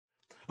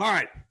All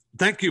right.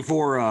 Thank you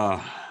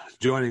for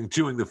joining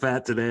Chewing the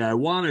Fat today. I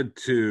wanted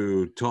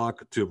to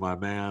talk to my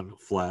man,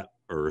 Flat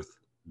Earth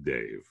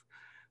Dave.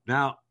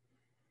 Now,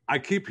 I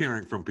keep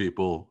hearing from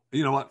people.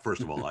 You know what?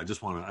 First of all, I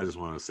just want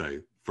to say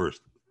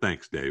first,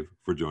 thanks, Dave,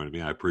 for joining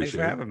me. I appreciate it.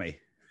 Thanks for having me.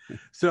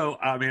 So,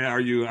 I mean,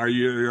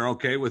 you're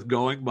okay with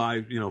going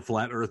by,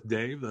 Flat Earth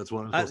Dave? That's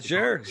what I'm supposed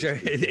Sure. to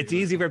call it. It's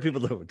easy for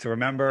people to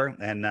remember,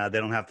 and they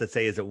don't have to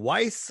say, is it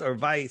Weiss or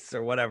Weiss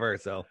or whatever?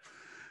 So,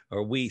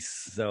 or Weiss.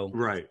 So,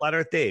 right. Flat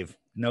Earth Dave.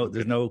 No, Okay.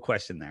 There's no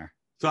question there.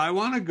 So I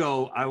want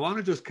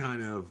to just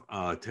kind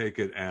of take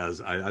it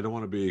as I don't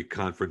want to be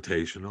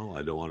confrontational.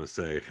 I don't want to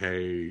say,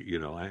 hey,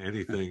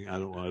 anything. I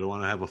don't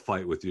want to have a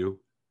fight with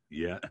you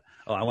yet.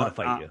 Oh, I want to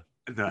fight you.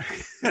 No.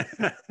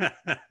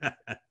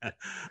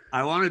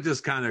 I want to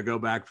just kind of go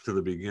back to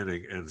the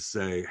beginning and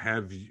say,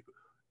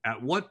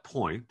 at what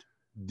point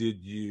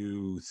did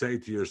you say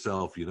to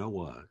yourself, you know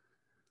what?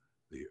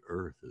 The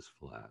earth is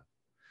flat.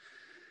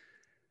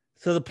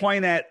 So the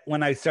point at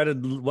when I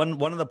started,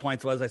 one of the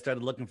points was I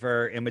started looking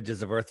for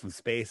images of Earth from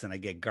space, and I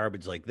get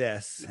garbage like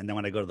this. And then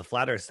when I go to the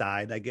flat Earth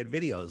side, I get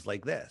videos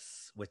like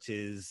this, which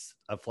is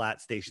a flat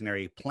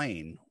stationary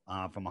plane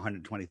from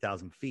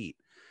 120,000 feet.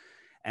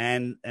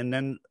 And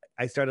then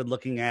I started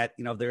looking at,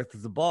 if the Earth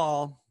is a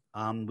ball,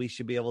 we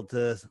should be able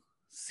to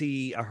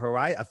see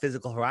a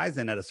physical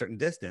horizon at a certain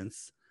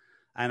distance.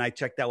 And I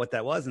checked out what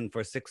that was. And for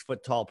a 6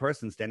 foot tall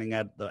person standing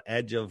at the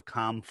edge of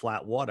calm,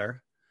 flat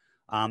water,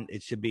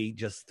 it should be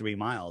just 3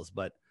 miles.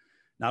 But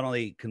not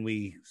only can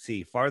we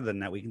see farther than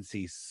that, we can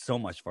see so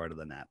much farther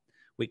than that.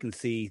 We can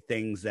see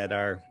things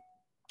that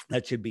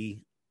should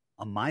be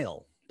a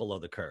mile below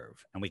the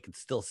curve, and we can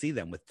still see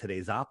them with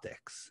today's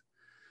optics.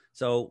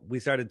 So we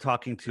started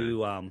talking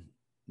to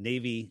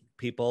Navy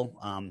people,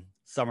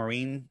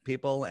 submarine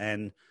people,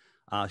 and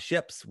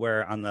ships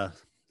where on the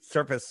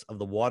surface of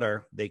the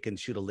water, they can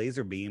shoot a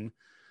laser beam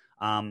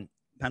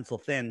pencil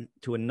thin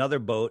to another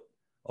boat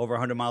over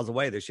 100 miles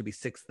away. There should be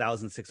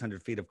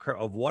 6,600 feet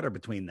of water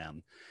between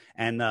them.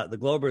 And the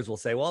Globers will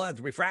say, well, that's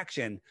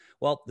refraction.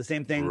 Well, the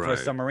same thing for a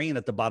submarine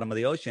at the bottom of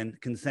the ocean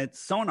can send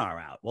sonar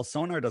out. Well,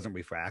 sonar doesn't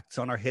refract.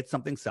 Sonar hits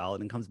something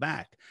solid and comes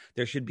back.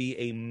 There should be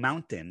a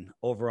mountain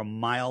over a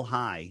mile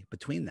high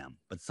between them.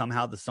 But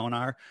somehow the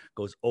sonar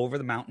goes over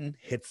the mountain,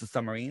 hits the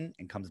submarine,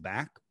 and comes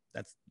back.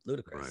 That's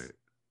ludicrous.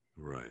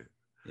 Right.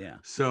 Yeah.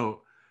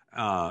 So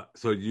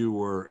you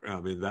were,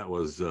 that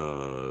was...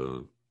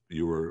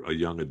 you were a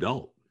young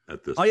adult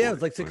at this point. Yeah, it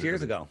was like 6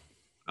 years ago.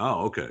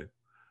 Oh, okay.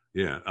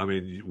 Yeah. I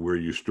mean, were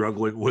you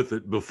struggling with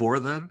it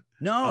before then?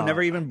 No,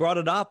 never even brought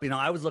it up.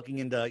 I was looking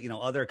into,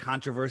 other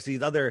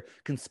controversies, other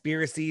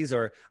conspiracies,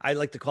 or I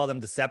like to call them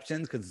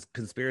deceptions because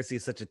conspiracy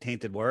is such a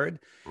tainted word.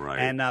 Right.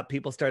 And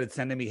people started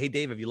sending me, hey,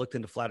 Dave, have you looked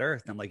into flat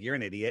Earth? And I'm like, you're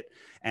an idiot.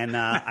 And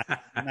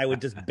I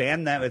would just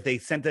ban them. If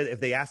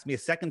they asked me a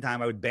second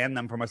time, I would ban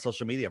them from my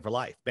social media for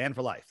life. Ban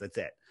for life. That's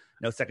it.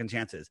 No second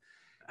chances.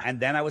 And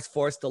then I was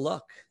forced to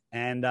look.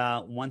 And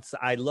once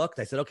I looked,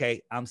 I said,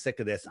 okay, I'm sick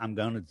of this. I'm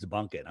going to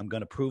debunk it. I'm going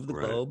to prove the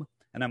globe.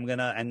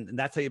 And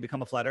that's how you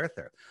become a flat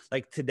earther.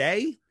 Like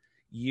today,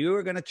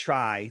 you're going to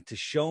try to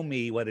show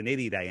me what an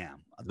idiot I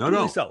am.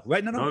 No. So,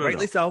 right? No.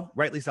 Rightly so.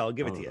 I'll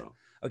give it to you. No.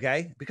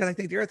 Okay. Because I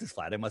think the earth is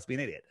flat. I must be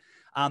an idiot.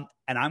 And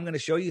I'm going to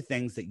show you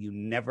things that you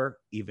never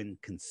even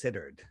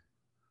considered.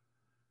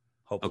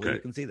 Hopefully you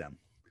can see them.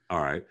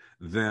 All right.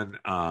 Then,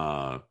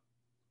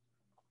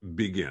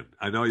 begin.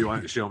 I know you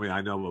want to show me. I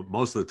know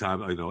most of the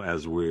time, I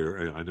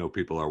know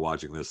people are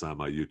watching this on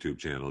my YouTube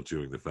channel,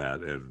 Chewing the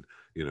Fat, and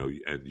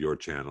and your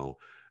channel.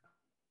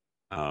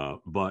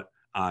 But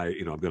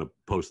I'm going to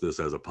post this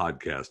as a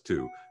podcast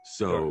too.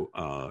 So,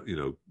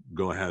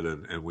 go ahead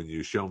and when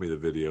you show me the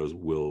videos,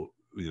 we'll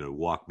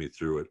walk me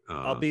through it.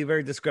 I'll be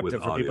very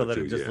descriptive for people that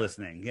are just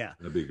listening. Yeah,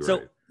 that'd be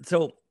great.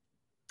 So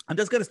I'm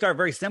just going to start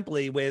very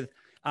simply with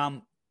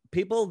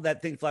people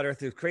that think flat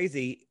Earth is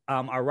crazy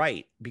are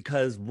right,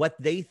 because what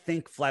they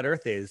think flat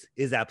Earth is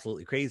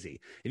absolutely crazy.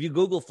 If you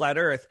Google flat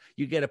Earth,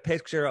 you get a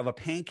picture of a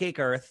pancake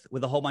Earth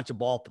with a whole bunch of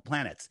ball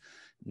planets.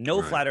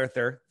 No flat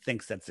earther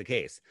thinks that's the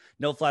case.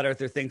 No flat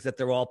earther thinks that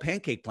they're all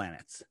pancake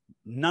planets.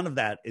 None of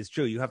that is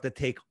true. You have to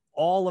take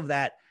all of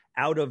that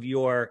out of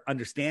your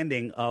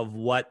understanding of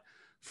what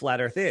flat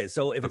Earth is.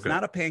 So if it's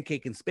not a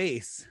pancake in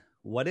space,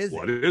 what is it?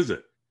 What is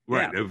it?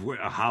 Right.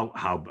 Yeah.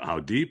 How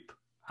deep?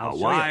 How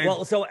wide?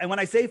 Well, and when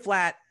I say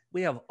flat,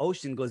 we have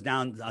ocean goes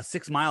down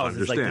 6 miles.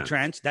 It's like the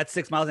trench. That's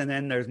 6 miles. And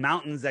then there's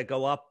mountains that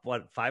go up,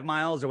 5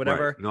 miles or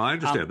whatever. Right. No, I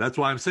understand. That's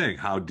why I'm saying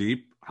how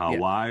deep, how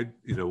wide,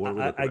 what we're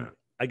looking at.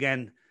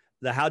 Again,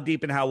 the how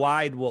deep and how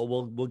wide,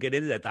 we'll get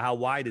into that. The how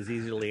wide is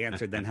easily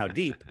answered than how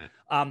deep.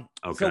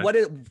 So what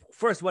is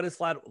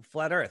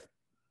flat Earth?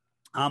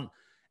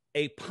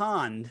 A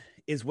pond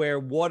is where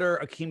water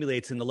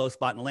accumulates in the low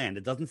spot in the land.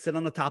 It doesn't sit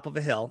on the top of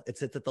a hill. It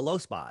sits at the low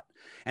spot.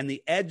 And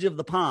the edge of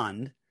the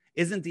pond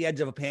isn't the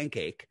edge of a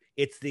pancake.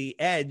 It's the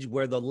edge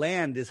where the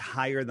land is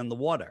higher than the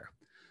water.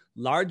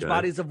 Large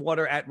bodies of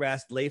water at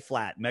rest lay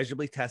flat,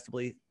 measurably,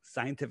 testably,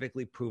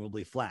 scientifically,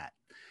 provably flat.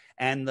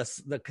 And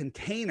the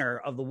container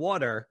of the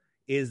water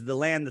is the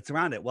land that's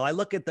around it. Well, I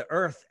look at the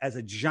Earth as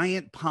a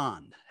giant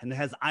pond, and it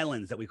has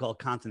islands that we call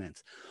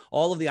continents.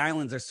 All of the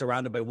islands are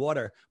surrounded by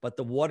water, but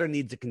the water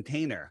needs a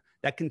container.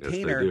 That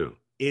container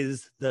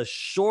is the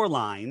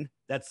shoreline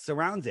that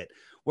surrounds it.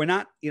 We're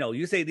not,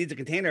 you say it needs a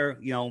container,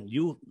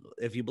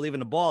 if you believe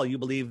in a ball, you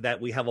believe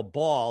that we have a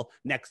ball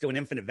next to an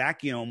infinite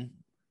vacuum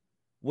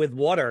with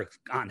water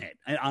on it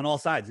on all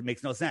sides. It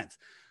makes no sense.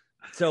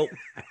 So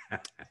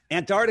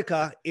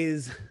Antarctica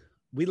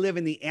we live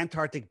in the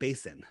Antarctic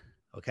basin.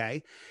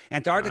 Okay.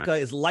 Antarctica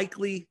is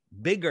likely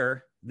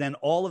bigger than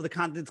all of the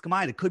continents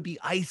combined. It could be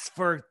ice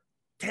for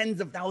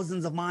tens of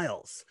thousands of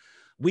miles.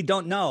 We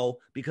don't know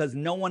because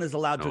no one is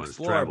allowed to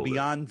explore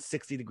beyond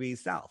 60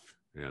 degrees south.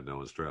 Yeah. No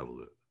one's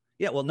traveled it.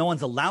 Yeah, well, no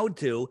one's allowed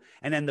to.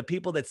 And then the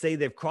people that say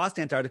they've crossed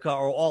Antarctica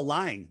are all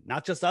lying.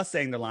 Not just us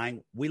saying they're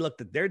lying. We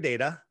looked at their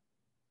data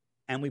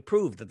and we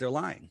proved that they're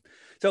lying.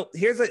 So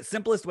here's the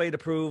simplest way to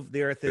prove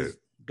the Earth is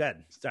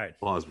good. Sorry.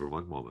 Pause for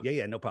one moment.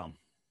 Yeah, no problem.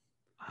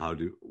 How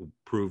do you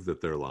prove that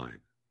they're lying?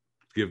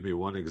 Give me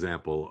one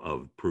example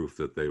of proof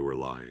that they were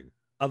lying.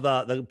 Of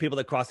the people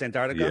that crossed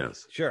Antarctica?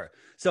 Yes. Sure.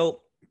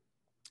 So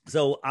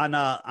on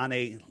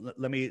a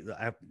let me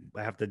I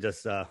have to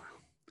just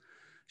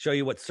show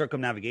you what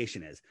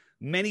circumnavigation is.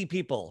 Many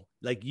people,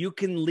 like, you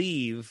can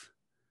leave,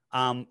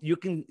 you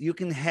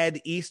can head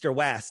east or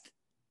west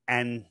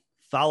and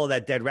follow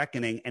that dead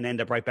reckoning and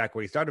end up right back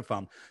where you started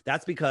from.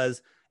 That's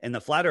because in the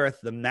flat Earth,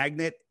 the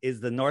magnet is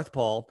the North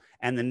Pole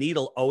and the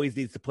needle always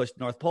needs to push the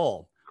North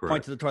Pole. Correct.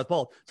 Point to the North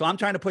Pole. So I'm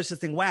trying to push this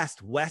thing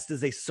west. West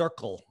is a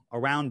circle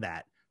around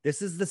that.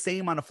 This is the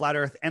same on a flat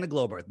Earth and a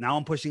globe Earth. Now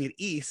I'm pushing it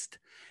east.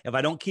 If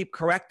I don't keep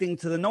correcting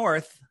to the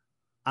north,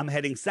 I'm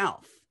heading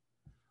south.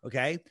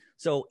 Okay.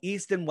 So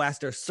east and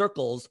west are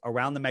circles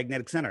around the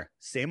magnetic center.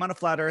 Same on a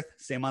flat Earth,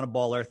 same on a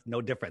ball Earth, no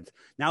difference.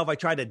 Now, if I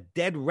try to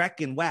dead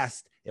reckon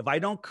west, if I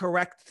don't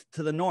correct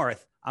to the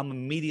north, I'm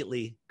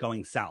immediately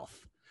going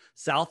south.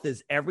 South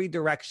is every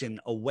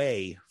direction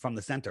away from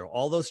the center.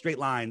 All those straight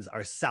lines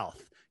are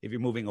south if you're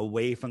moving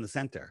away from the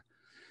center.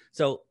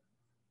 So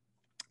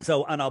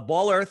on a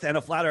ball Earth and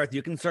a flat Earth,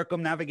 you can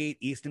circumnavigate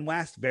east and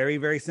west. Very,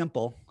 very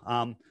simple.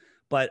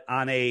 But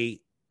on a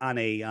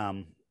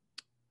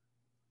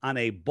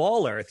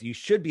ball Earth, you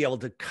should be able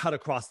to cut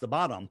across the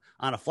bottom.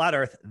 On a flat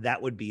Earth, that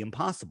would be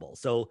impossible.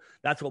 So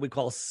that's what we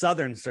call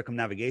southern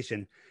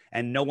circumnavigation,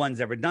 and no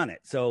one's ever done it.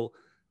 So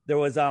there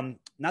was,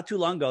 not too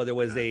long ago, there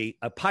was a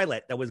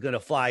pilot that was going to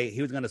fly.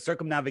 He was going to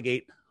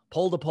circumnavigate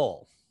pole to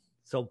pole.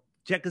 So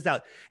check this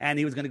out. And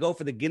he was going to go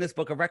for the Guinness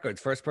Book of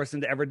Records, first person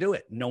to ever do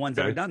it. No one's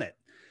ever done it.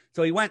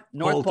 So he went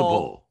North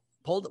Pole.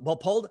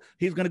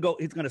 He's going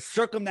to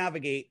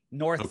circumnavigate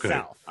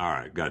north-south. All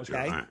right. Gotcha.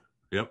 Okay? All right.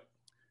 Yep.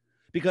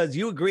 Because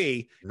you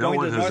agree. No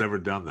one has ever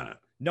done that.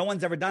 No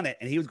one's ever done it.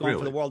 And he was going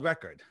for the world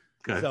record.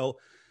 Okay.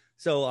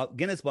 So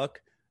Guinness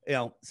Book,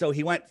 so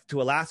he went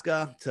to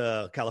Alaska,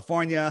 to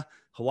California,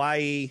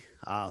 Hawaii,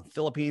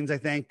 Philippines, I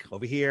think,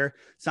 over here,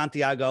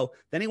 Santiago.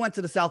 Then he went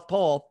to the South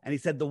Pole and he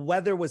said the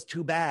weather was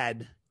too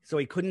bad, so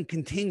he couldn't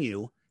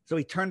continue. So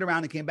he turned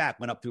around and came back,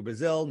 went up through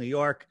Brazil, New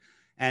York,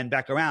 and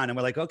back around. And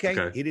we're like,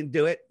 okay. He didn't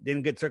do it,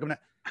 didn't get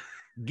circumnavigated.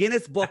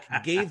 Guinness Book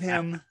gave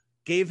him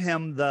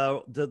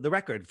the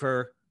record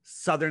for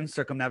southern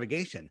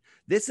circumnavigation.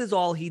 This is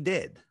all he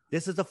did.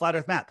 This is a flat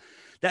Earth map.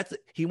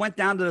 He went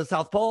down to the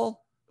South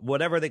Pole,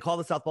 whatever they call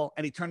the South Pole,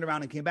 and he turned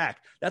around and came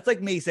back. That's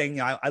like me saying,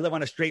 I live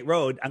on a straight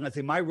road. I'm going to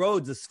say my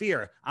road's a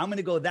sphere. I'm going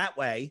to go that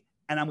way,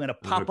 and I'm going to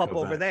pop up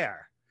over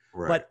there.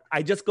 Right. But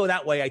I just go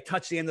that way. I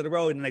touch the end of the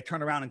road, and I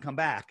turn around and come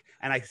back.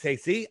 And I say,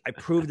 see, I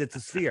proved it's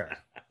a sphere.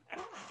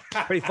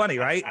 Pretty funny,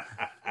 right?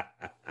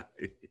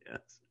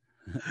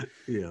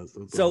 Yes.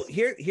 So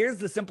awesome. Here's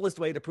the simplest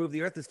way to prove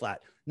the Earth is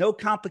flat. No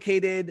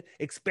complicated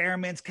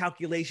experiments,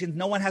 calculations.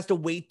 No one has to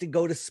wait to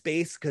go to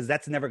space because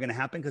that's never going to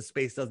happen because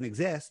space doesn't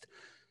exist.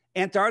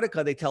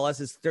 Antarctica, they tell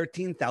us, is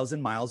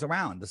 13,000 miles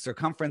around. The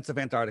circumference of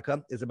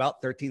Antarctica is about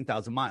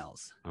 13,000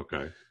 miles.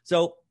 Okay.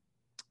 So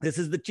this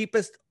is the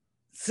cheapest,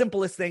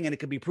 simplest thing, and it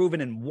can be proven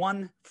in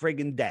one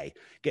friggin' day.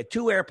 Get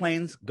 2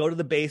 airplanes, go to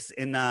the base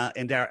in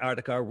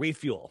Antarctica,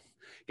 refuel.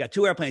 Got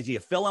 2 airplanes. You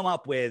fill them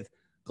up with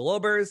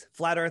globers,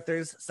 flat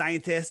earthers,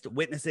 scientists,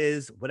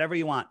 witnesses, whatever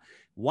you want.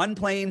 One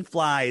plane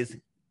flies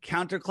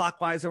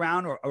counterclockwise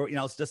around or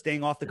it's just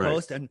staying off the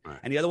coast, and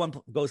the other one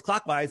goes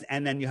clockwise,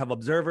 and then you have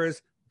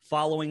observers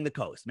following the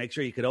coast. Make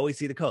sure you could always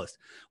see the coast.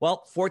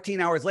 Well,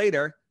 14 hours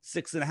later,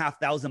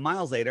 6,500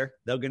 miles later,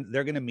 they're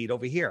going to meet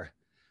over here.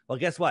 Well,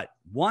 guess what?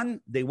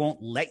 One, they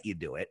won't let you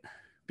do it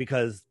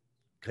because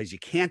you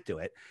can't do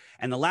it.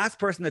 And the last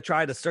person to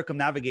try to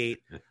circumnavigate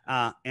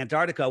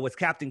Antarctica was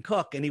Captain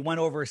Cook, and he went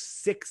over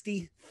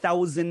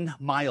 60,000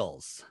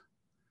 miles.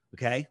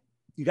 Okay?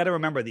 You got to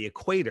remember the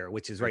equator,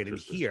 which is right in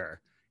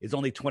here, is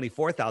only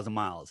 24,000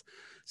 miles.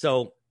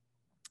 So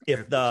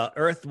if the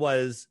Earth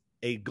was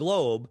a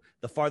globe,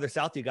 the farther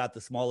south you got,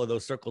 the smaller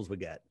those circles would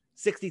get.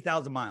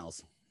 60,000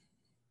 miles.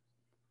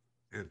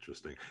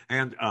 Interesting.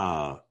 And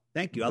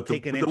thank you. I'll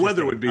take it. The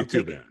weather would be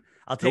too bad.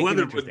 The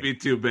weather would be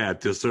too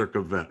bad to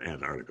circumvent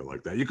Antarctica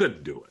like that. You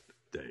couldn't do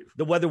it. Dave.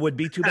 The weather would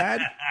be too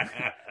bad.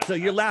 So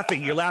you're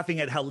laughing. You're laughing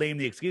at how lame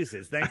the excuse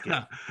is. Thank you.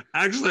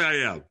 Actually, I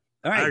am.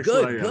 All right,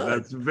 Actually, good.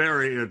 That's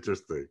very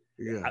interesting.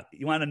 Yeah.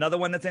 You want another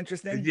one that's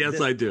interesting? Yes,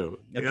 I do.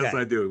 Okay. Yes,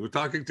 I do. We're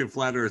talking to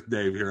Flat Earth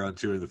Dave here on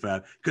Chewing the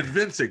Fat,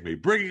 convincing me,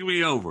 bringing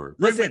me over.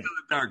 Bring me to the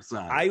dark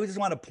side. I just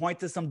want to point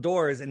to some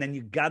doors, and then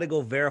you got to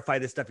go verify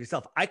this stuff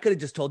yourself. I could have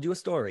just told you a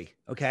story,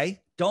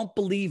 okay? Don't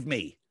believe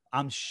me.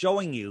 I'm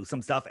showing you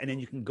some stuff, and then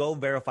you can go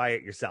verify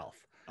it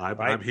yourself.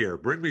 I'm here.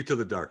 Bring me to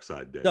the dark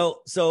side, Dave.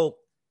 So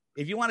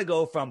if you want to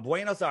go from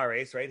Buenos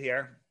Aires right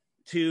here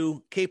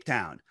to Cape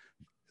Town,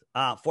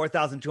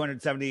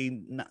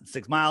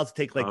 4,276 miles,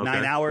 take like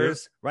 9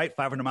 hours, right?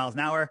 500 miles an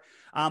hour.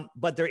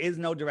 But there is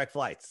no direct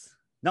flights.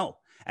 No.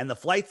 And the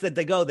flights that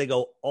they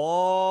go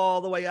all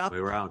the way up.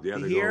 Around. Yeah,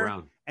 they here, go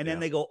around. And then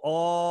they go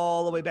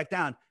all the way back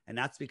down. And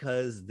that's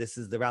because this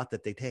is the route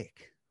that they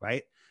take,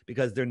 right?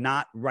 Because they're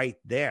not right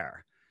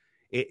there.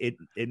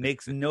 It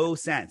makes no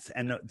sense.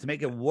 And to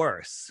make it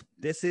worse,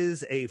 this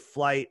is a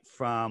flight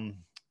from...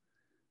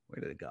 Where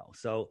did it go?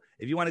 So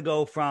if you want to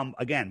go from,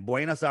 again,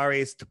 Buenos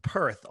Aires to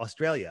Perth,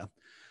 Australia,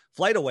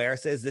 FlightAware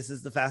says this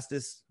is the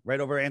fastest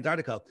right over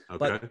Antarctica. Okay.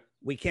 But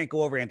we can't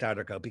go over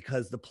Antarctica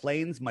because the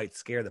planes might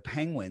scare the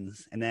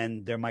penguins, and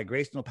then their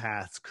migrational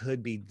paths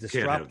could be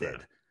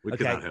disrupted. We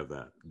cannot have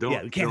that.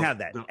 We can't have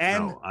that. I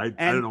don't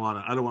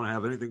want to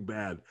have anything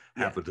bad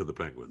happen to the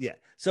penguins. Yeah.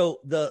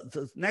 So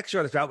the next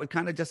shortest route would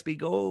kind of just be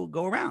go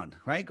around,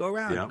 right? Go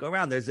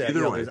around. There's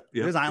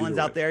there's islands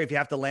out there if you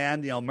have to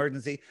land,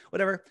 emergency,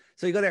 whatever.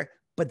 So you go there,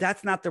 but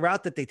that's not the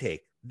route that they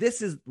take.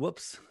 This is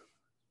where's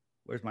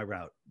my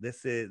route?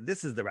 This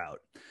is the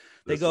route.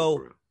 They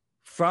go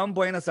from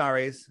Buenos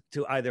Aires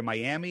to either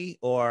Miami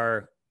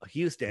or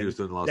Houston, Los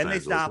then Angeles. They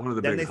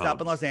stop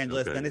in Los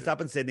Angeles, then they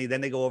stop in Sydney, then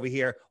they go over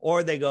here,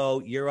 or they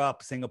go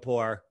Europe,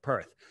 Singapore,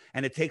 Perth,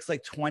 and it takes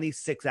like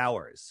 26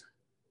 hours.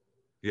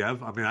 Yeah,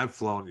 I've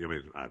flown.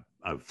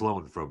 I've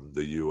flown from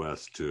the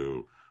U.S.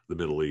 to the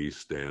Middle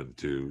East and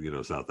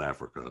to South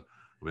Africa.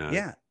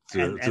 It's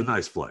a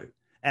nice flight.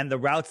 And the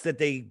routes that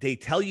they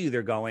tell you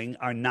they're going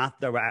are not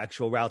the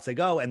actual routes they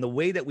go. And the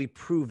way that we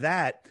prove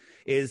that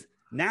is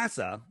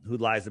NASA, who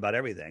lies about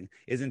everything,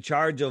 is in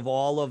charge of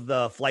all of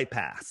the flight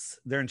paths.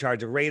 They're in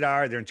charge of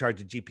radar. They're in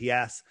charge of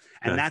GPS.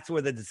 And that's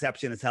where the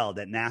deception is held,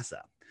 at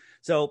NASA.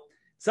 So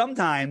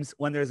sometimes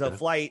when there's a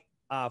flight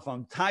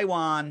from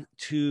Taiwan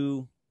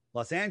to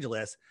Los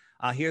Angeles,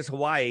 here's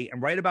Hawaii.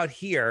 And right about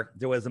here,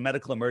 there was a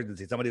medical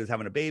emergency. Somebody was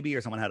having a baby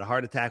or someone had a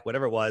heart attack,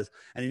 whatever it was,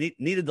 and they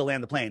needed to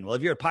land the plane. Well,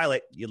 if you're a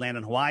pilot, you land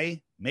in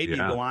Hawaii. Maybe you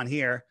go on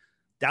here.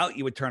 Doubt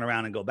you would turn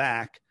around and go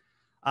back.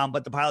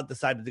 But the pilot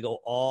decided to go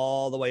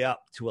all the way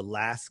up to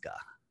Alaska,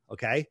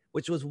 okay,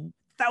 which was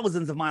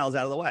thousands of miles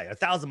out of the way,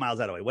 1,000 miles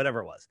out of the way, whatever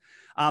it was.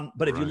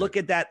 But if you look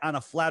at that on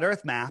a flat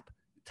Earth map,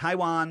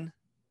 Taiwan,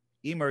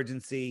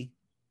 emergency,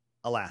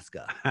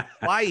 Alaska.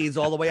 Hawaii's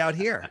all the way out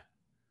here.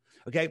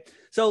 Okay,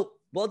 so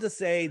we'll just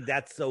say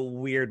that's a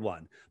weird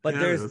one. But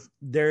there's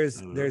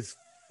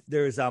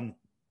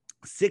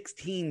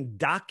 16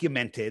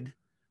 documented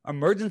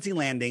emergency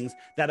landings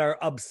that are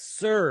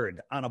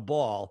absurd on a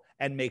ball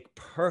and make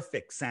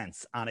perfect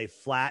sense on a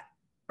flat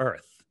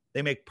Earth.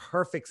 They make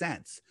perfect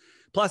sense.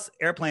 Plus,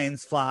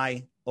 airplanes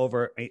fly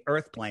over an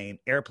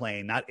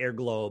airplane, not air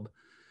globe,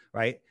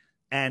 right?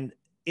 And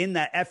in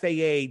the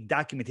FAA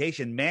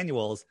documentation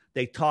manuals,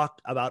 they talk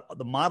about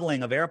the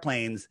modeling of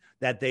airplanes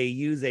that they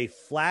use a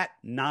flat,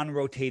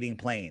 non-rotating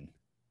plane.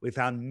 We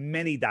found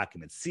many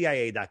documents,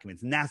 CIA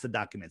documents, NASA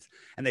documents,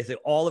 and they say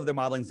all of their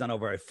modeling is done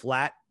over a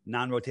flat,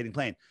 non-rotating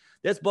plane.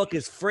 This book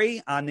is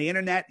free on the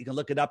internet. You can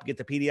look it up, get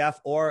the PDF,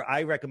 or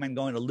I recommend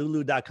going to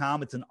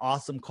lulu.com. It's an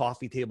awesome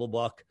coffee table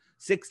book.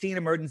 16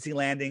 emergency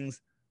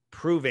landings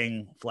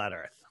proving flat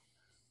Earth.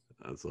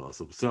 That's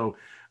awesome. So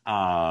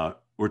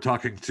we're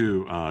talking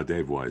to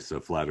Dave Weiss,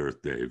 Flat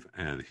Earth Dave,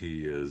 and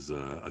he is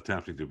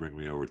attempting to bring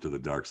me over to the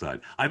dark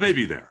side. I may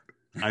be there.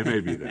 Yeah, I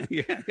already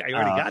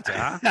got you,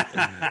 huh?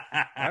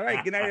 All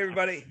right. Good night,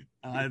 everybody.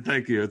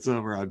 Thank you. It's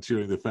over on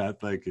Chewing the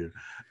Fat. Thank you.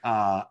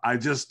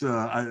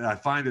 I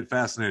find it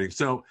fascinating.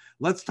 So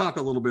let's talk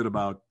a little bit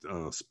about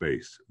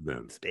space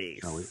then.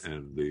 Space.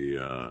 And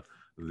the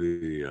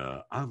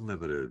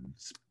unlimited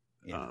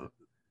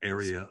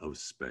area of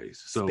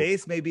space. So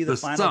space may be the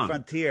final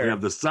frontier. We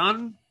have the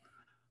sun.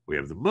 We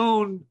have the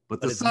moon,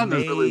 but the sun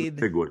is really the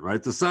big one,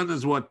 right? The sun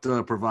is what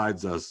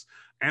provides us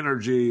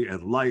energy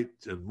and light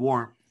and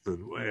warmth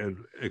and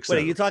et cetera.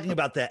 Wait, are you talking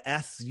about the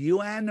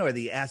SUN or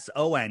the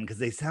SON? Because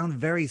they sound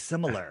very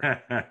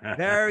similar.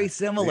 Very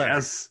similar.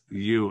 The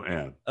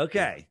SUN.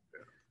 Okay.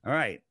 All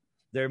right.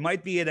 There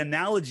might be an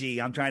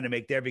analogy I'm trying to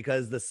make there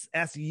because the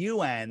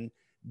SUN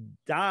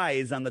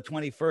dies on the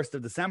 21st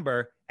of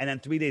December, and then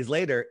 3 days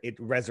later, it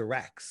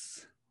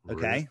resurrects.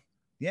 Okay? Really?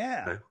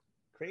 Yeah. Okay.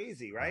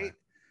 Crazy, right?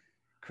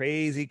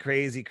 Crazy.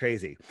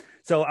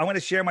 So I want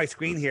to share my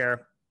screen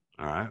here.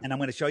 All right. And I'm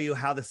going to show you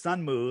how the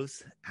sun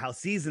moves, how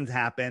seasons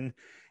happen,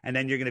 and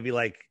then you're going to be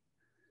like,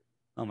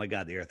 oh my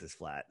God, the earth is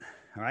flat.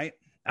 All right.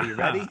 Are you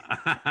ready?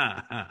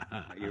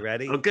 Are you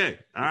ready? Okay.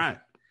 All right.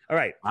 All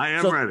right. I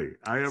am ready.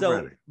 I am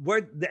ready.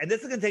 And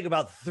this is going to take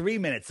about 3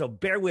 minutes, so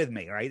bear with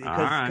me, right?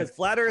 Because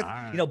flat Earth,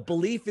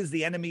 belief is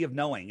the enemy of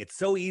knowing. It's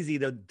so easy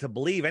to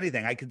believe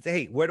anything. I could say,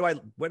 hey, where do I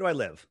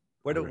live?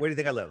 Where do you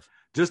think I live?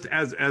 Just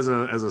as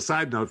a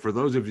side note, for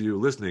those of you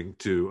listening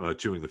to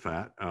Chewing the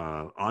Fat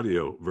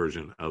audio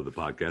version of the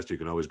podcast, you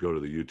can always go to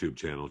the YouTube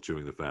channel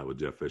Chewing the Fat with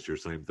Jeff Fisher,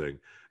 same thing,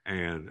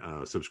 and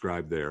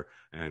subscribe there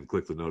and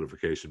click the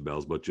notification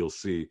bells. But you'll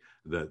see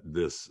that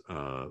this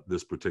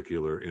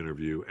particular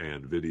interview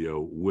and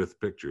video with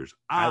pictures,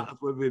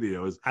 with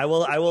videos, I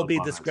will be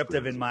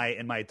descriptive in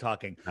my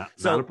talking.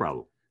 Not a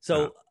problem.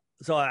 So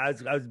I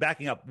was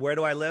backing up. Where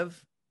do I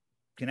live?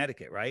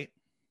 Connecticut, right?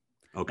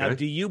 Okay. Now,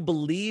 do you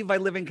believe I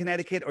live in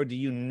Connecticut, or do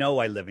you know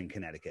I live in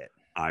Connecticut?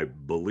 I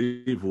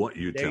believe what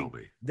you tell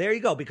me. There you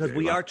go, because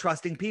we are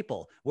trusting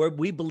people.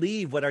 We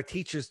believe what our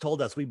teachers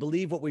told us. We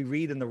believe what we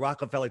read in the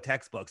Rockefeller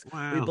textbooks.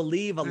 Wow. We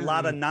believe a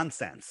lot of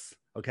nonsense.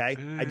 Okay.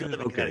 I do live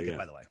in Connecticut,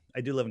 by the way.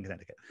 I do live in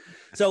Connecticut.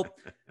 So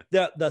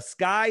the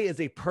sky is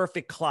a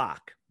perfect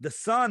clock. The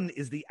sun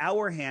is the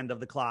hour hand of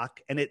the clock,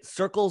 and it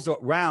circles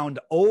around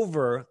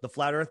over the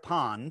flat Earth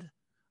pond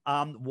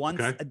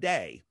once a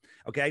day.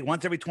 Okay.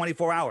 Once every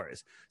 24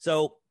 hours.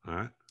 So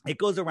it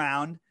goes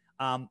around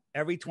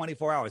every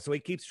 24 hours. So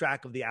it keeps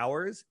track of the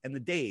hours and the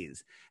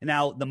days. And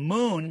now the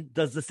moon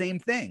does the same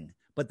thing,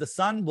 but the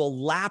sun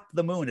will lap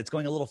the moon. It's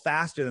going a little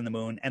faster than the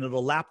moon, and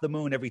it'll lap the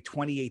moon every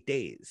 28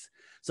 days.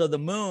 So the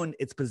moon,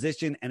 its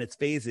position and its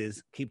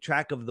phases keep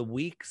track of the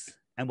weeks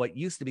and what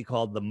used to be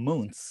called the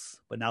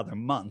months, but now they're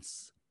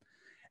months.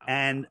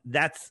 And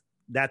that's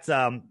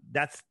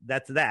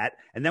that.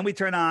 And then we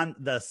turn on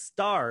the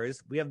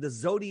stars. We have the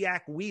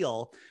zodiac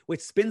wheel,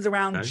 which spins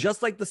around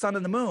just like the sun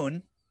and the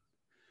moon,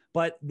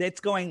 but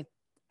it's going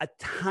a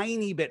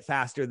tiny bit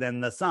faster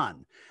than the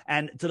sun.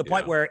 And to the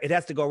point where it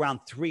has to go around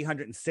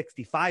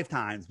 365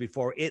 times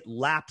before it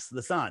laps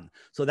the sun.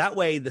 So that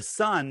way the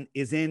sun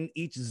is in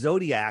each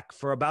zodiac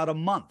for about a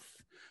month.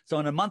 So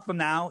in a month from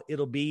now,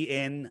 it'll be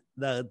in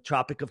the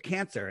Tropic of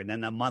Cancer. And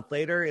then a month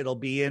later, it'll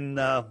be in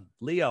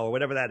Leo or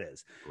whatever that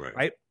is.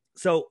 Right?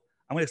 So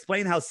I'm going to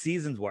explain how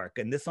seasons work,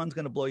 and this one's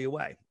going to blow you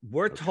away.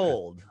 We're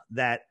told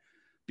that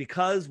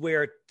because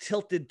we're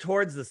tilted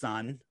towards the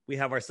sun, we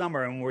have our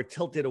summer, and we're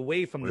tilted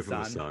away from the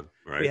sun,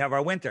 we have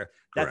our winter.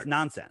 That's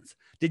nonsense.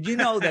 Did you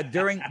know that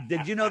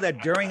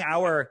during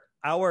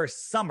our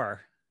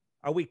summer,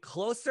 are we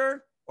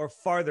closer or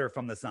farther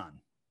from the sun?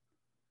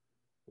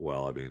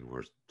 Well, I mean,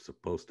 we're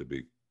supposed to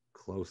be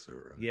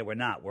closer. Yeah, we're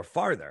not. We're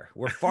farther.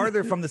 We're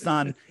farther from the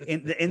sun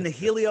in the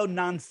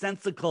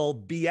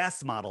helio-nonsensical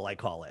BS model, I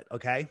call it.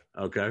 Okay.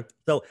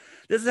 So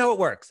this is how it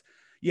works.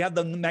 You have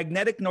the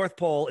magnetic North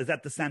Pole is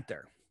at the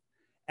center.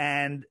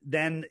 And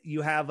then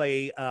you have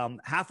a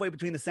halfway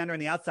between the center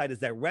and the outside is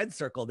that red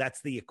circle.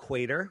 That's the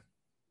equator.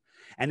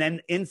 And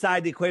then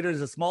inside the equator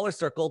is a smaller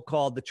circle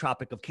called the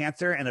Tropic of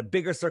Cancer, and a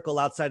bigger circle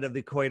outside of the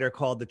equator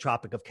called the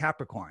Tropic of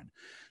Capricorn.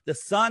 The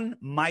sun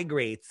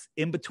migrates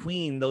in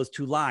between those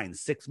two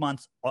lines 6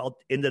 months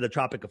into the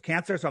Tropic of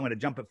Cancer. So I'm going to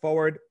jump it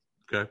forward.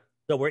 Okay.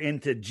 So we're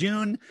into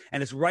June,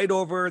 and it's right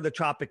over the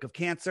Tropic of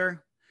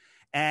Cancer.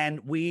 And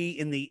we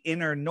in the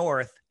inner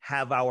north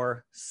have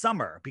our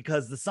summer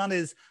because the sun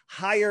is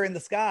higher in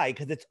the sky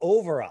because it's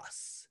over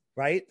us.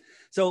 Right.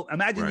 So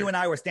imagine you and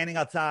I were standing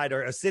outside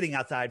or sitting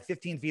outside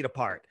 15 feet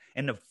apart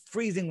in the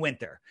freezing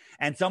winter,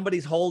 and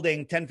somebody's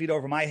holding 10 feet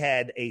over my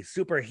head a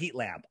super heat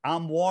lamp.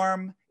 I'm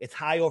warm. It's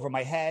high over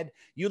my head.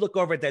 You look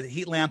over at that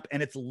heat lamp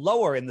and it's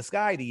lower in the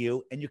sky to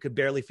you, and you could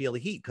barely feel the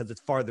heat because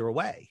it's farther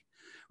away.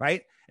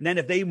 Right. And then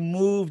if they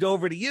moved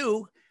over to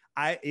you,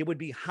 it would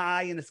be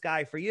high in the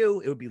sky for you.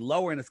 It would be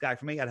lower in the sky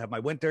for me. I'd have my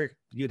winter.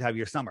 You'd have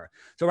your summer.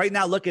 So right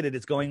now, look at it.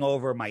 It's going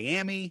over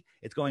Miami.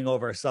 It's going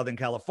over Southern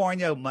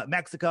California,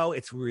 Mexico.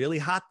 It's really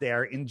hot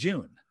there in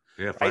June.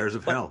 Yeah, fires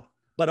of hell.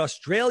 But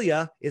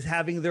Australia is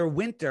having their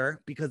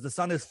winter because the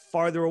sun is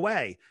farther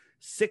away.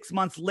 6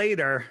 months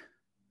later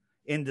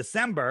in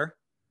December,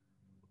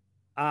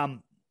 I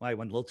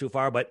went a little too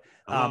far, but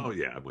I'm with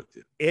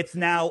you. It's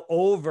now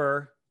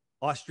over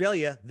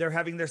Australia. They're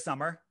having their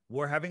summer.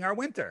 We're having our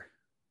winter.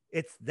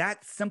 It's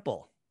that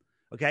simple,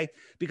 okay?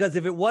 Because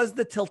if it was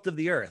the tilt of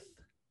the earth,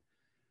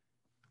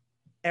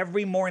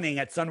 every morning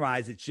at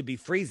sunrise, it should be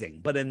freezing.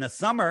 But in the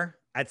summer,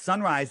 at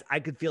sunrise, I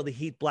could feel the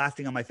heat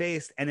blasting on my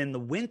face. And in the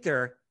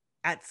winter,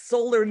 at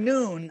solar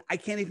noon, I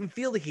can't even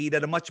feel the heat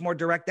at a much more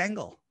direct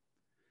angle.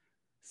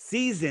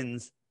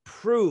 Seasons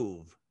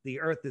prove the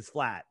earth is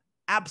flat.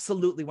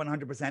 Absolutely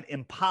 100%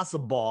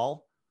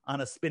 impossible on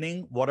a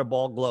spinning water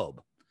ball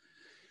globe.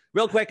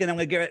 Real quick, and I'm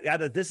going to get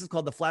out of this. Is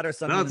called the Flat Earth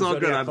Sun. No, it's all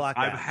good.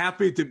 I'm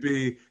happy to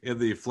be in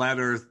the Flat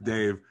Earth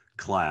Dave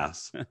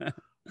class.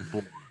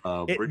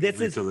 This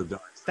is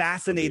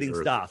fascinating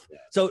stuff.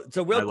 So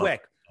real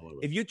quick,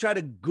 if you try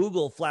to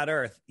Google flat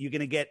Earth, you're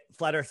going to get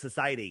Flat Earth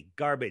Society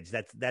garbage.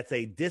 That's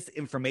a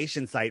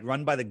disinformation site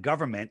run by the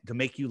government to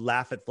make you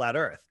laugh at flat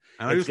Earth.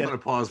 And I just want to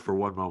pause for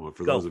one moment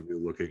for those of you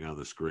looking on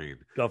the screen.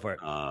 Go for it.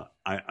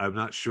 I'm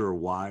not sure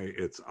why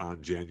it's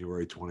on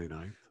January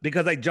 29th.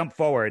 Because I jumped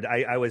forward.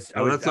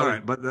 That's all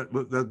right.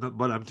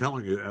 But I'm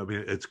telling you, I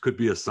mean, it could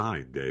be a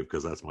sign, Dave,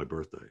 because that's my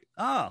birthday.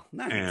 Oh,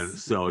 nice. And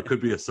so it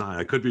could be a sign.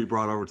 I could be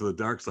brought over to the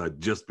dark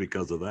side just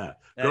because of that.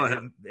 Go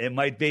ahead. It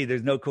might be.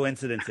 There's no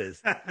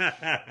coincidences.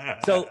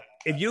 So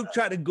if you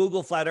try to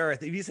Google flat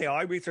Earth, if you say, "Oh,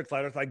 I researched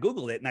flat Earth," I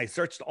Googled it and I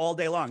searched all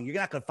day long, you're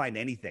not going to find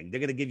anything.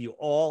 They're going to give you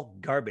all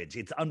garbage.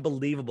 It's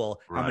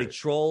unbelievable how many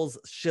trolls,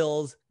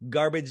 shills,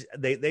 garbage.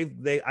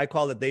 I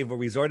call it. They've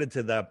resorted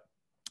to the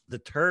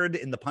turd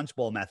in the punch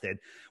bowl method,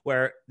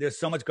 where there's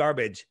so much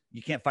garbage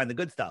you can't find the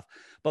good stuff.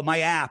 But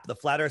my app, the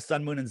Flat Earth,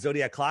 Sun, Moon, and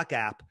Zodiac Clock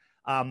app,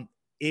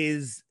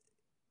 it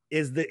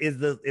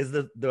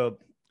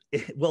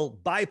will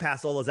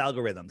bypass all those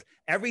algorithms.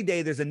 Every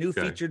day there's a new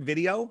featured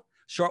video.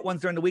 Short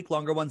ones during the week,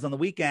 longer ones on the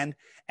weekend.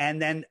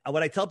 And then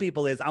what I tell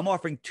people is I'm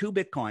offering 2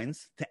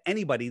 Bitcoins to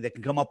anybody that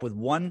can come up with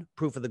 1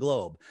 proof of the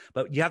globe.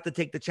 But you have to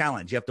take the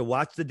challenge. You have to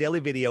watch the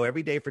daily video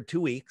every day for 2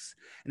 weeks.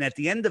 And at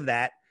the end of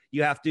that,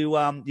 you have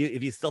to,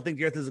 if you still think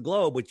the Earth is a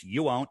globe, which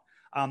you won't,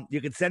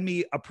 you can send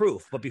me a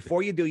proof. But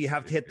before you do, you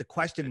have to hit the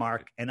question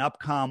mark, and up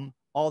come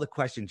all the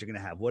questions you're going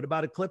to have. What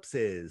about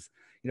eclipses?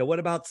 What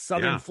about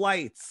southern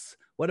flights?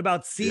 What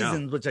about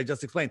seasons, which I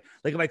just explained?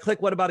 Like if I click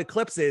what about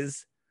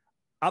eclipses,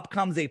 up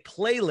comes a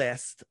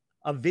playlist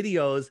of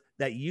videos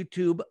that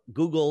YouTube,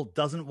 Google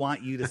doesn't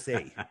want you to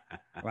see,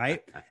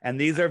 right?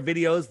 And these are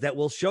videos that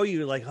will show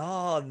you like,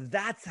 oh,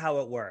 that's how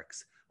it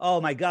works.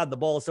 Oh my God, the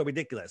ball is so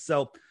ridiculous.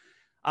 So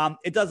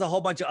it does a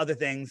whole bunch of other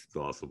things. It's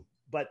awesome.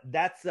 But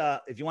that's,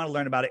 if you want to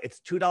learn about it, it's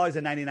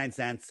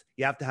 $2.99.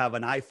 You have to have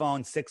an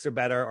iPhone 6 or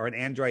better or an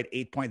Android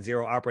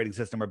 8.0 operating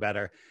system or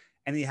better.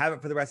 And you have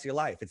it for the rest of your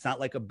life. It's not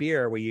like a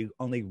beer where you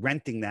only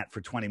renting that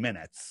for 20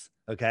 minutes,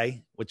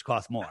 okay? Which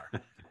costs more.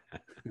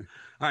 All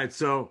right.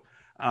 So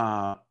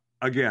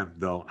again,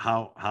 though,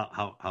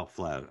 how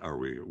flat are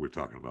we? We're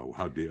talking about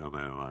how deep am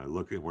I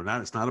looking? We're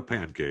not. It's not a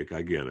pancake.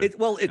 I get it.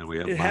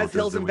 It has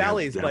hills and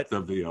valleys, but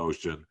of the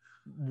ocean.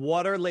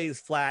 Water lays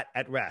flat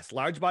at rest.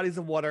 Large bodies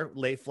of water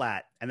lay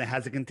flat, and it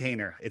has a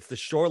container. It's the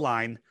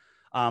shoreline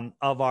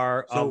of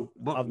our of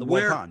the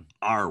where pond.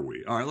 Are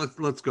we? All right.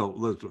 Let's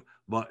go.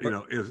 But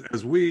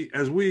as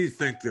we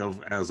think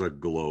of as a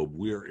globe,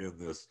 we're in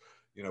this.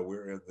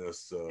 We're in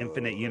this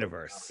infinite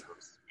universe.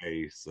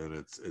 Space, and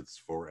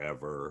it's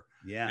forever.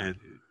 Yeah. And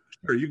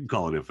sure, you can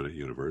call it infinite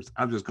universe.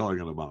 I'm just calling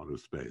it a mountain of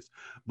space.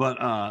 But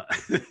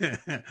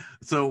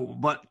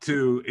but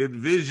to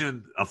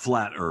envision a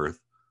flat Earth,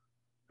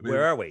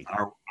 where are we?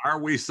 Are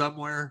we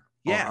somewhere?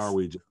 Yes. Or are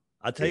we just,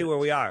 I'll tell you where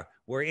we are.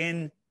 We're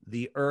in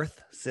the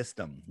Earth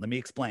system. Let me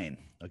explain.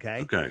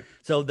 Okay.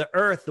 So the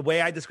Earth, the way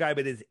I describe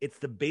it is it's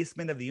the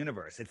basement of the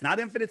universe. It's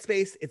not infinite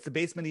space. It's the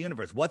basement of the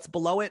universe. What's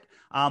below it?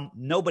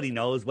 Nobody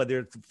knows whether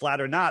it's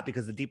flat or not,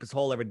 because the deepest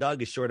hole ever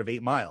dug is short of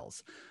 8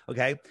 miles.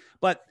 Okay.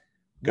 But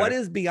what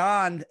is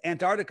beyond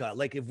Antarctica?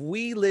 Like if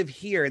we live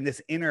here in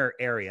this inner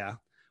area,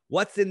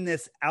 what's in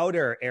this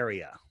outer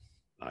area?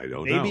 I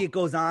don't know. Maybe it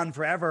goes on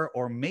forever,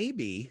 or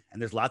maybe,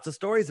 and there's lots of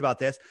stories about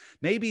this,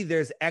 maybe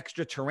there's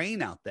extra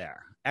terrain out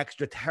there,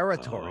 extra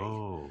territory.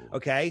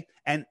 Okay.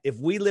 And if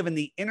we live in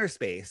the inner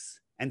space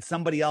and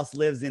somebody else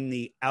lives in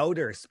the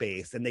outer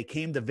space and they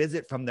came to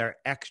visit from their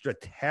extra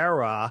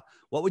terra,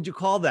 what would you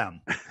call them?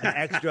 An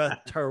extra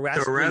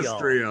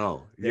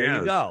terrestrial. There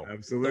you go.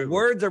 Absolutely. The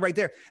words are right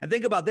there. And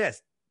think about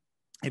this.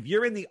 If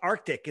you're in the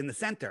Arctic in the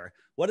center,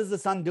 what is the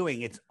sun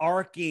doing? It's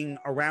arcing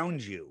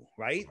around you,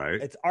 right?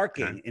 It's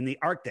arcing in the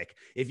Arctic.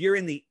 If you're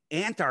in the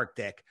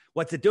Antarctic,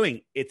 what's it doing?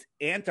 It's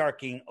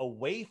antarcting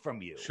away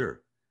from you.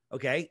 Sure.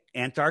 Okay.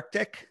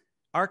 Antarctic,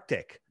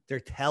 Arctic. They're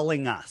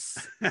telling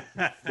us.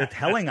 They're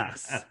telling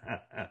us.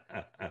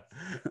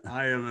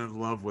 I am in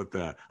love with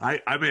that. I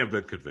may have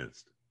been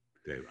convinced,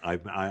 Dave.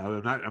 I'm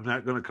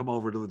not going to come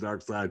over to the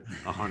dark side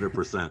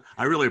 100%.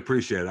 I really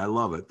appreciate it. I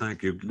love it.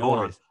 Thank you. Go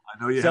on.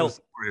 I know you have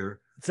some more here.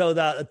 So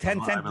the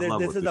 10 cent,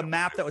 this is a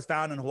map that was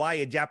found in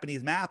Hawaii, a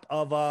Japanese map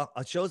of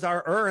shows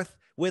our Earth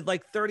with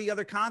like 30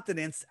 other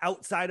continents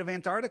outside of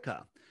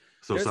Antarctica.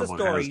 So there's someone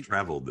has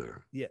traveled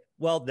there. Yeah.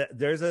 Well,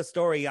 there's a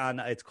story on,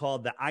 it's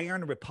called The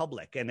Iron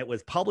Republic, and it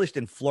was published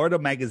in Florida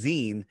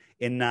Magazine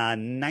in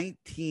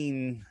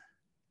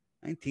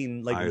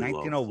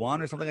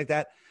 1901 or something like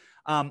that.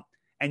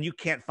 And you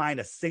can't find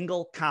a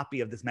single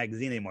copy of this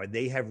magazine anymore.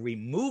 They have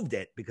removed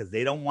it because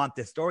they don't want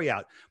this story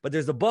out. But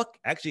there's a book.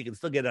 Actually, you can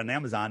still get it on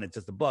Amazon. It's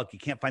just a book. You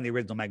can't find the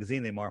original magazine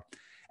anymore.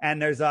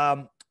 And there's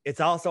it's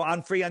also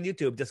on free on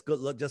YouTube. Just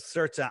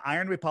search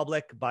Iron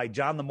Republic by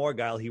John the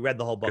Morgile. He read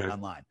the whole book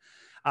online.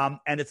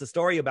 And it's a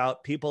story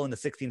about people in the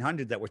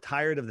 1600s that were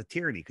tired of the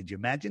tyranny. Could you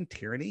imagine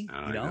tyranny?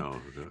 I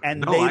know.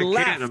 And I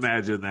can't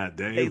imagine that,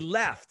 Dave. They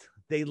left.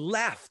 They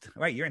left.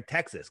 Right. You're in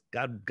Texas.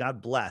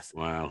 God bless.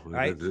 Wow.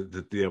 Right.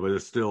 Yeah, but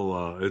it's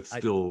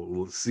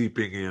still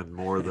seeping in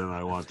more than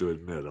I want to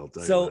admit. I'll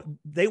tell you So that.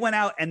 they went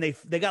out and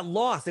they got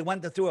lost. They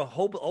went through a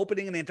whole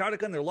opening in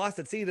Antarctica and they're lost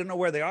at sea. They don't know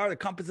where they are. The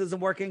compass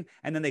isn't working.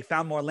 And then they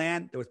found more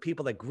land. There was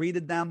people that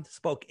greeted them,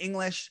 spoke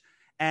English,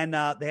 and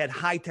they had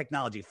high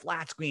technology,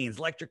 flat screens,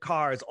 electric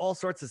cars, all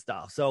sorts of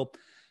stuff. So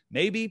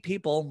maybe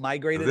people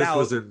migrated This out.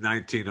 was in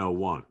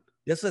 1901.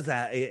 This was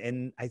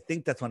and I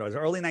think that's when it was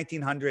early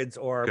 1900s,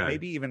 or Okay.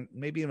 maybe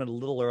even a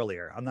little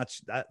earlier. I'm not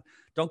sure.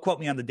 Don't quote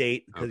me on the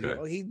date because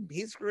Okay.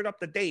 he screwed up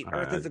the date. All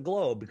Earth right. is a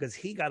globe because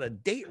he got a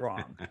date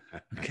wrong.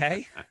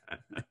 Okay.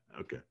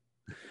 Okay.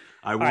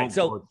 I All won't right.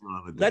 So quote you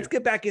on the let's date.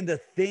 get back into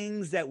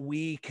things that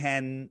we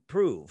can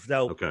prove.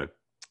 So Okay.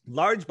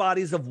 large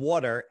bodies of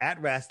water at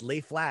rest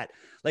lay flat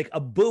like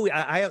a buoy.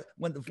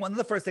 One of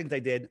the first things I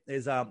did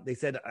is they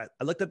said I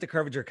looked at the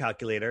curvature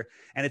calculator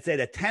and it said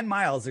at 10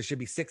 miles there should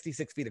be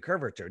 66 feet of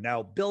curvature.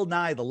 Now Bill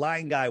Nye, the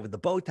lying guy with the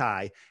bow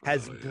tie,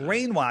 has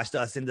brainwashed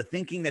us into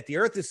thinking that the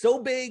Earth is so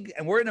big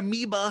and we're an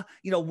amoeba,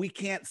 we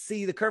can't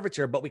see the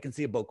curvature, but we can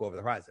see a boat go over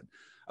the horizon.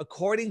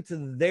 According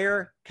to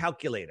their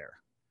calculator,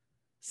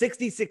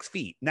 66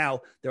 feet.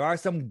 Now there are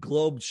some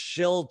globe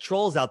shill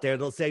trolls out there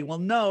that'll say, well,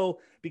 no,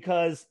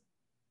 because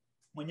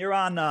when you're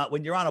on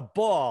a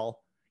ball,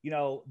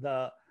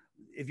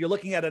 if you're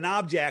looking at an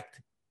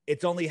object,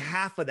 it's only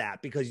half of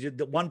that because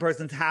the one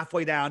person's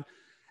halfway down,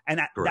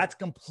 and that's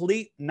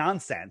complete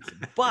nonsense.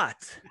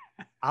 But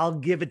I'll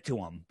give it to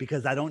them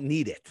because I don't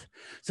need it.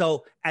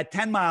 So at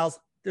 10 miles,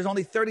 there's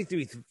only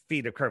 33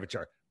 feet of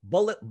curvature.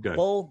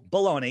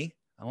 Baloney.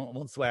 I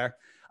won't swear,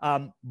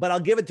 but I'll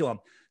give it to them.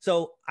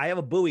 So I have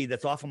a buoy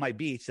that's off of my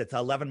beach that's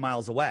 11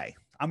 miles away.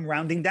 I'm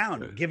rounding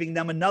down, giving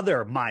them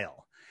another mile.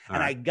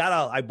 And I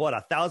bought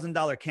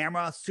 $1,000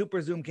 camera,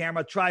 super zoom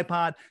camera,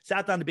 tripod,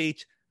 sat on the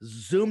beach,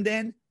 zoomed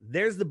in.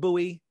 There's the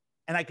buoy.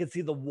 And I could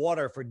see the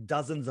water for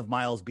dozens of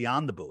miles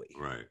beyond the buoy.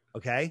 Right.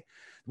 Okay.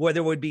 Where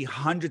there would be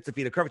hundreds of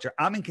feet of curvature.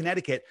 I'm in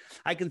Connecticut.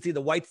 I can see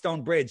the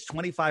Whitestone Bridge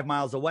 25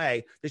 miles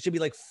away. There should be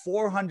like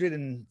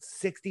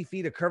 460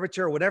 feet of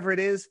curvature or whatever it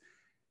is.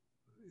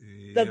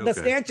 The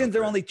stanchions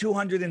are only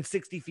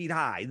 260 feet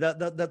high.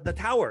 The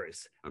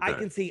towers, I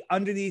can see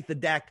underneath the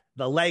deck,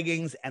 the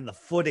leggings and the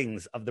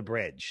footings of the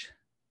bridge.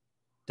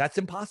 That's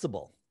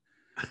impossible.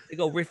 They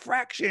go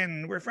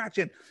refraction.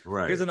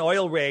 Right. Here's an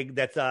oil rig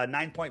that's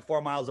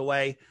 9.4 miles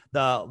away.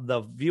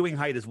 The viewing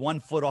height is 1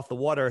 foot off the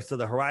water, so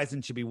the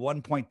horizon should be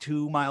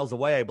 1.2 miles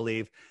away, I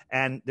believe.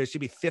 And there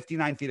should be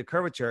 59 feet of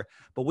curvature,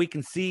 but we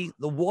can see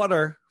the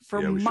water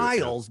for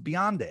miles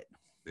beyond it.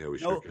 Yeah, we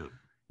sure can.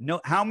 No,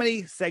 how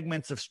many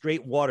segments of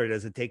straight water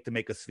does it take to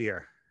make a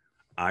sphere?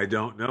 I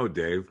don't know,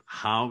 Dave.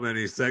 How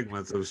many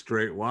segments of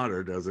straight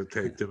water does it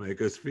take to make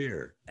a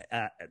sphere?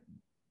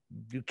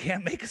 You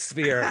can't make a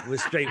sphere with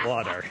straight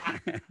water.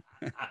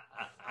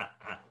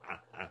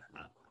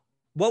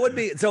 What would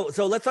be so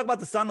let's talk about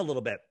the sun a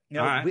little bit.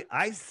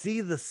 I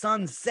see the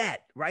sun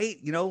set, right?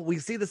 We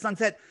see the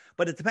sunset,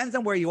 but it depends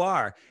on where you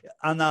are.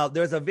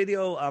 There's a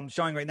video I'm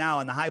showing right now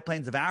on the high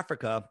plains of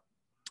Africa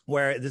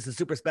where this is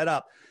super sped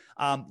up.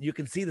 You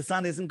can see the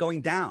sun isn't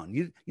going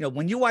down.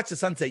 When you watch the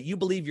sunset, you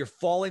believe you're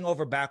falling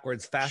over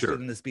backwards faster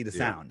than the speed of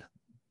sound.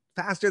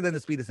 Faster than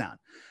the speed of sound.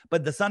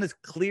 But the sun is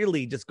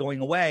clearly just going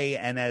away.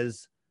 And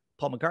as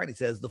Paul McCartney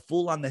says, the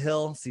fool on the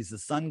hill sees the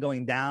sun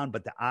going down,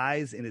 but the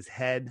eyes in his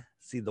head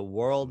see the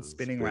world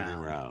spinning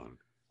round.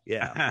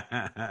 Yeah.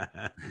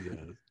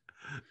 Yes.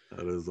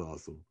 That is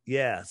awesome.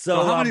 Yeah.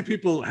 So how many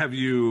people have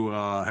you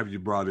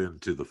brought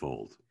into the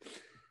fold,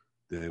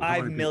 Dave?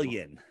 5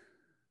 million.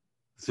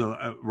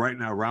 So right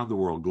now, around the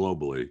world,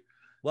 globally,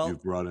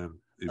 you've brought in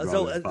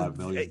 5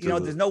 million.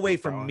 There's no way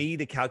for me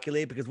to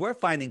calculate because we're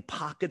finding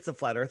pockets of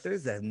flat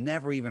earthers that have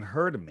never even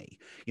heard of me.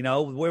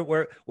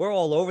 We're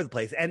all over the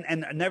place and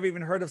never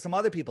even heard of some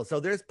other people. So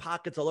there's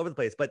pockets all over the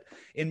place. But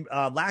in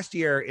last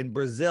year in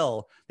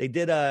Brazil, they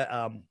did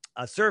a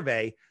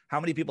survey. How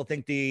many people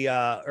think the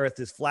Earth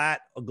is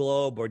flat, a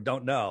globe, or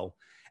don't know?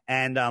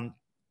 And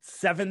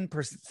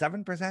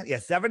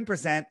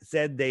 7%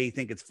 said they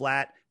think it's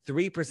flat.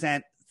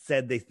 3%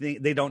 said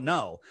they don't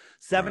know.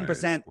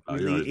 7%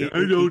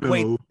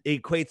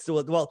 equates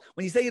to, well,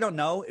 when you say you don't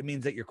know, it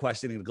means that you're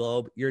questioning the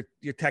globe. You're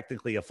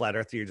technically a flat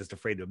earther. You're just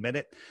afraid to admit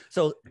it.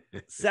 So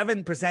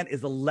 7%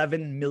 is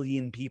 11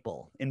 million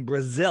people in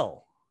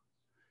Brazil,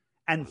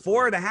 and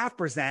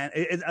 4.5%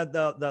 is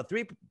the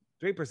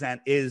 3%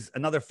 is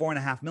another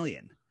 4.5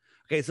 million.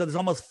 Okay, so there's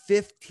almost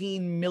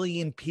 15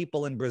 million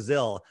people in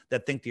Brazil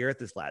that think the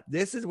Earth is flat.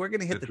 We're going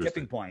to hit the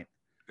tipping point.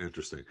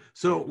 Interesting.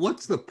 So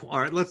what's the point? All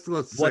right, let's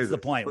what's the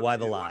point? Why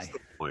the lie? What's the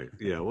point?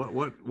 Yeah.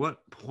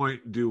 What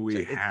point do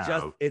we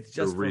have? It's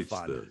just to reach for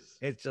fun. This?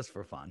 It's just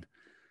for fun.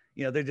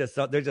 They're just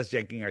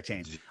janking our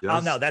change.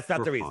 No, that's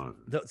not the reason.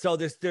 So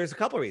there's a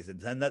couple of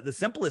reasons, and the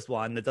simplest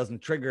one that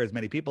doesn't trigger as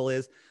many people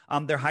is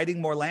they're hiding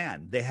more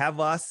land. They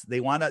have us. They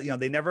want to.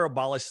 They never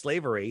abolished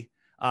slavery.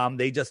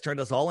 They just turned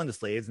us all into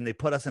slaves, and they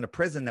put us in a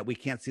prison that we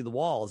can't see the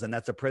walls, and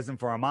that's a prison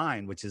for our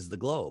mind, which is the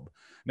globe.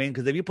 I mean,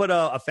 because if you put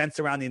a fence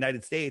around the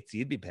United States,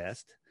 you'd be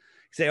pissed.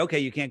 say, okay,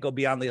 you can't go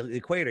beyond the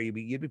equator.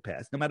 You'd be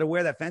pissed. No matter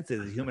where that fence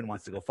is, a human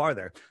wants to go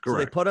farther. So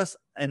they put us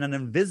in an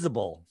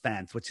invisible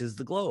fence, which is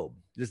the globe.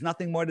 There's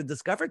nothing more to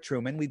discover,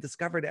 Truman. We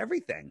discovered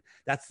everything.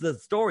 That's the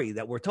story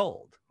that we're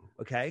told.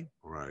 Okay.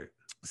 Right.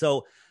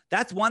 So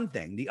that's one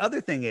thing. The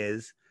other thing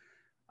is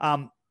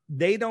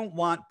they don't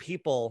want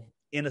people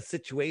in a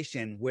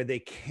situation where they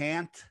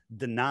can't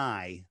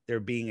deny there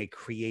being a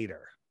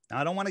creator. Now,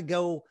 I don't want to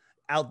go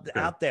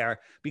out there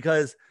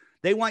because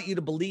they want you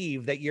to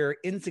believe that you're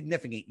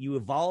insignificant. You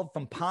evolved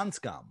from pond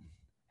scum,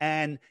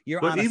 and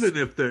you're. But even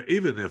if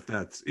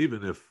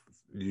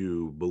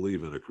you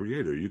believe in a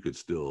creator, you could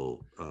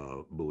still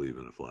believe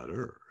in a flat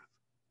Earth.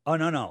 Oh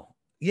no.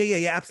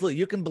 Yeah, absolutely.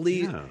 You can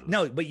believe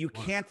no, but you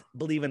can't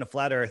believe in a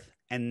flat Earth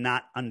and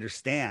not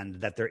understand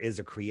that there is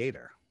a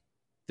creator.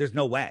 There's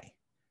no way,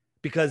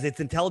 because it's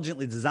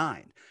intelligently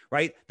designed,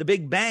 right? The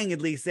Big Bang at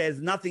least says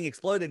nothing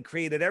exploded,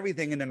 created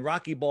everything, and then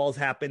rocky balls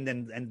happened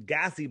and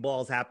gassy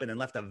balls happened and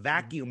left a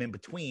vacuum in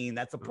between.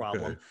 That's a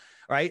problem,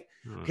 right?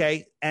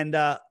 Okay, and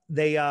that's,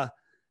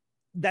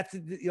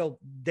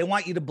 they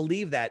want you to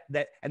believe that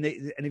and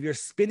if you're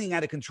spinning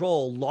out of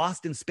control,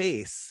 lost in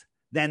space,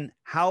 then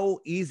how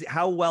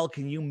well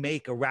can you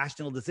make a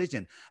rational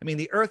decision? I mean,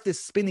 the Earth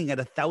is spinning at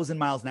 1,000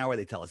 miles an hour,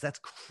 they tell us. That's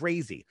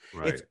crazy.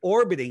 Right. It's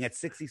orbiting at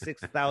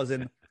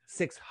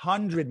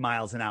 66,600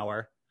 miles an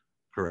hour.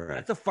 Correct.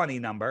 That's a funny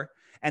number.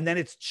 And then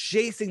it's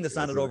chasing the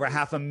sun at over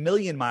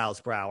 500,000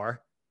 miles per hour.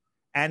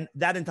 And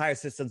that entire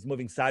system's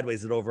moving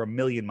sideways at over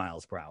 1,000,000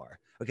 miles per hour.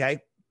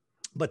 Okay.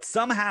 But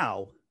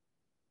somehow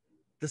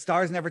the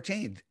stars never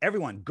change.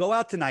 Everyone, go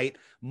out tonight,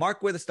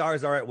 mark where the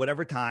stars are at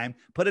whatever time,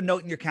 put a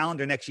note in your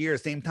calendar next year,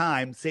 same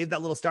time, save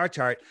that little star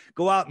chart,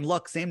 go out and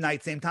look, same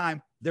night, same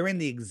time. They're in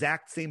the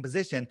exact same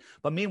position.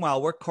 But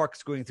meanwhile, we're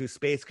corkscrewing through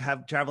space,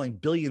 traveling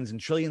billions and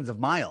trillions of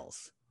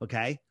miles.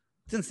 Okay.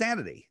 It's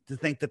insanity to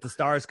think that the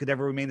stars could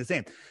ever remain the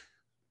same.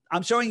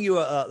 I'm showing you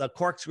a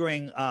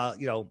corkscrewing, all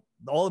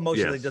the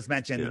motions I just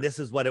mentioned. Yes. This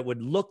is what it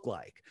would look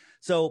like.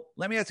 So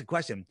let me ask a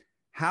question.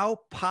 How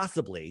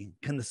possibly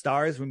can the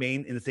stars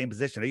remain in the same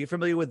position? Are you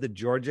familiar with the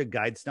Georgia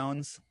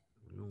Guidestones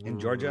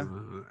in Georgia?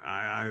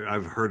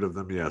 I've heard of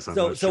them, yes.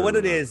 So what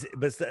it is,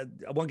 but I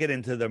won't get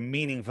into the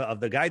meaning of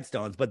the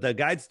Guidestones, but the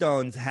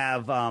Guidestones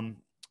have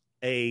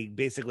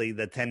basically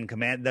the 10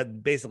 command,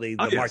 that basically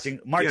the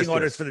marching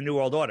orders for the New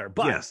World Order.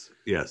 But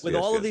with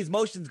all of these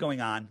motions going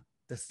on,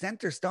 the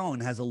center stone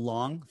has a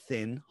long,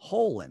 thin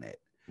hole in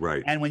it.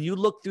 Right. And when you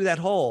look through that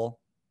hole,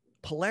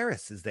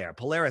 Polaris is there.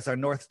 Polaris, our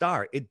North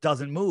Star. It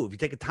doesn't move. You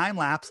take a time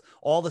lapse,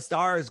 all the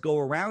stars go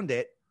around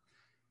it.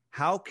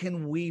 How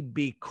can we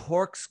be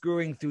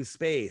corkscrewing through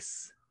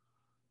space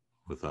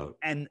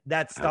and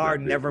that star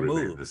never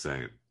moves? The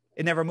same.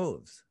 It never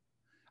moves.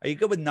 Are you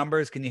good with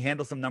numbers? Can you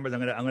handle some numbers? I'm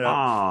gonna.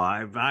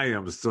 Oh, I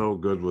am so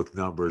good with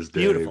numbers,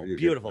 Dave.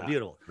 Beautiful.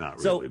 Not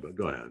really, but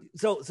go ahead.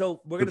 So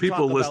we're gonna. The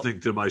people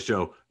listening to my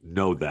show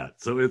know that,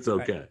 so it's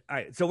okay. All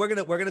right. So we're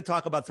gonna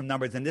talk about some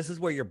numbers, and this is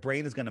where your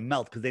brain is gonna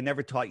melt because they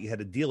never taught you how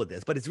to deal with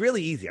this. But it's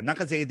really easy. I'm not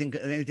gonna say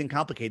anything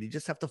complicated. You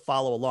just have to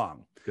follow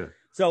along. Okay.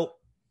 So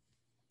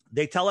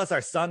they tell us our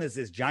sun is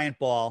this giant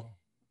ball,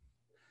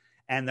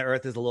 and the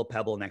Earth is a little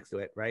pebble next to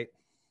it, right?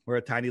 We're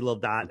a tiny little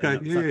dot.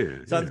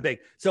 Okay, sun's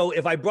big. So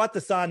if I brought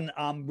the sun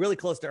really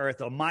close to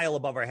Earth, a mile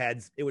above our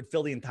heads, it would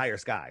fill the entire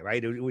sky,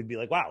 right? It would be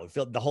like, wow, it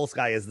filled the whole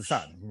sky is the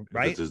sun,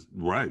 right?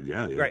 Right.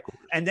 Right.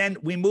 And then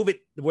we move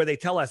it where they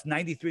tell us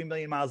 93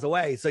 million miles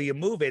away. So you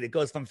move it, it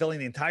goes from filling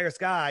the entire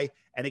sky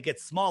and it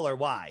gets smaller.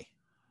 Why?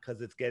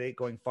 Because it's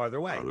going farther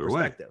away.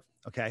 Perspective.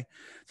 Okay.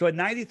 So at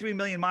 93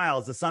 million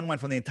miles, the sun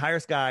went from the entire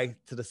sky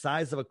to the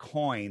size of a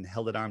coin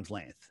held at arm's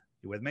length.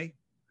 You with me?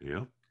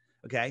 Yeah.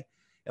 Okay.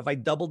 If I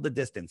doubled the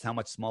distance, how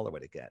much smaller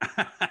would it get?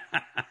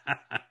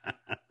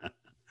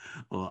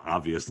 Well,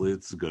 obviously,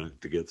 it's going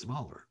to get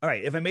smaller. All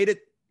right. If I made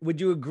it,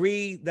 would you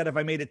agree that if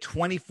I made it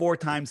 24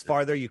 times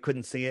farther, you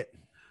couldn't see it?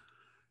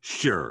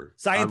 Sure.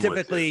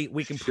 Scientifically,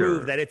 we can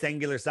prove that its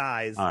angular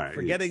size,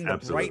 forgetting the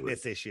absolutely.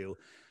 brightness issue,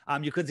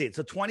 you could see it.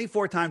 So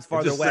 24 times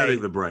farther just away.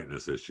 Setting the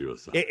brightness issue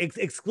aside.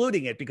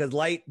 Excluding it because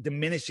light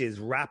diminishes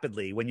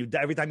rapidly.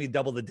 Every time you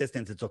double the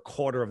distance, it's a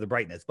quarter of the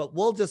brightness. But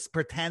we'll just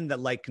pretend that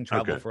light can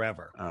travel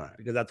forever. All right.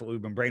 Because that's what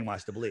we've been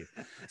brainwashed to believe.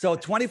 So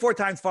 24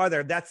 times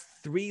farther, that's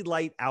 3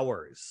 light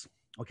hours.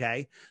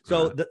 Okay.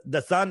 So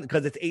the sun,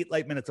 because it's 8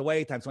 light minutes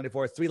away times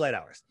 24 is 3 light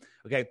hours.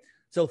 Okay.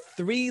 So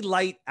 3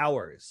 light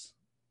hours.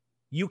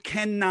 You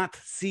cannot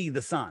see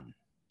the sun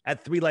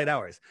at 3 light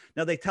hours.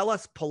 Now they tell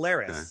us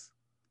Polaris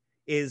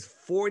is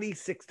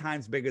 46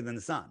 times bigger than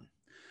the sun.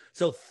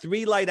 So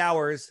 3 light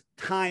hours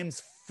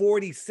times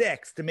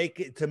 46 to make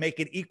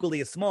it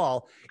equally as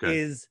small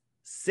is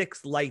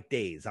 6 light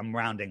days. I'm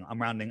rounding up.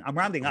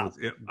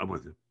 I'm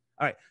with you.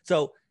 All right.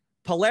 So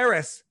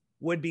Polaris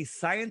would be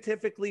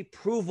scientifically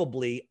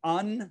provably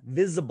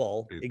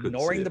invisible,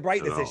 ignoring the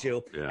brightness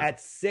issue, at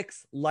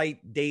 6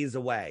 light days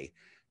away.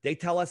 They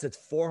tell us it's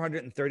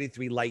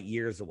 433 light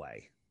years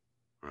away.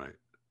 Right.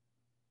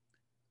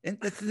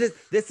 And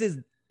this is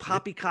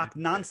poppycock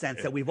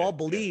nonsense that we've all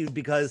believed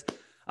because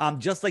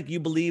Just like you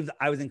believed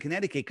I was in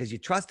Connecticut because you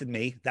trusted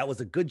me. That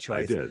was a good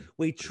choice. I did.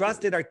 We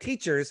trusted our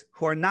teachers,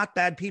 who are not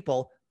bad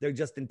people. They're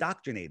just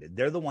indoctrinated.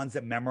 They're the ones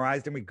that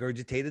memorized and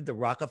regurgitated the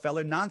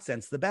Rockefeller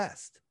nonsense the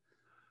best.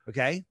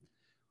 Okay.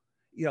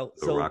 The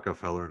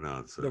Rockefeller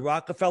nonsense. The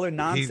Rockefeller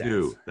nonsense. He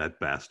knew, that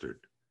bastard.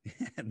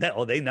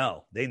 They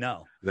know. They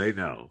know.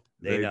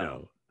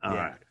 All yeah.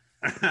 right.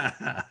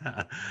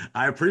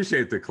 I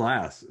appreciate the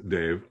class,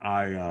 Dave.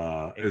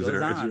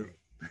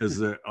 Is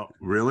there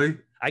really?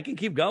 I can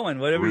keep going.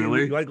 Whatever.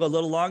 Really? You want to go a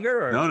little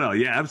longer? Or? No.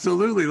 Yeah,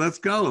 absolutely. Let's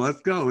go.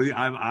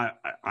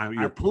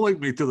 You're pulling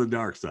me to the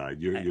dark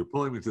side. You're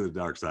pulling me to the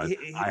dark side.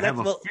 I have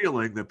a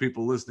feeling that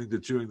people listening to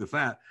Chewing the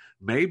Fat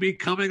may be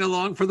coming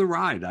along for the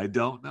ride. I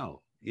don't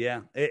know.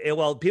 Yeah.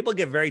 Well, people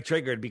get very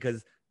triggered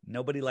because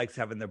nobody likes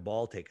having their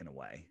ball taken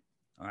away.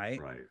 All right.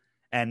 Right.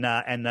 And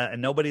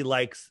nobody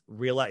likes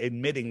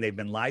admitting they've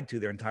been lied to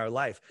their entire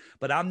life.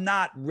 But I'm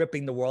not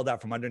ripping the world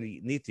out from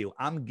underneath you.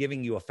 I'm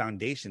giving you a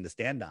foundation to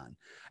stand on.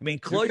 I mean,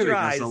 close your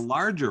eyes. It's a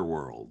larger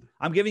world.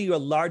 I'm giving you a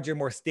larger,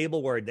 more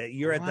stable word that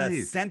you're at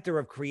the center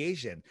of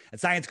creation. And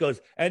science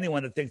goes,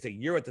 anyone that thinks that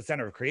you're at the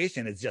center of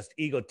creation is just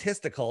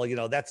egotistical.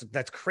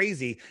 That's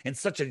crazy. In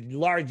such a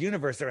large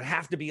universe, there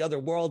have to be other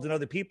worlds and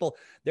other people.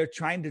 They're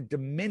trying to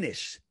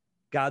diminish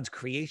God's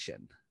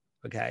creation.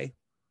 Okay.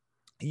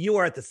 You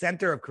are at the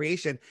center of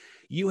creation.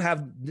 You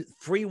have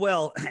free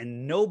will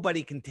and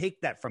nobody can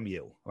take that from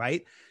you,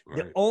 right?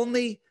 The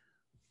only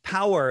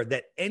power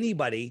that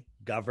anybody,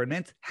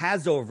 government,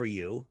 has over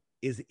you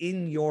is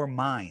in your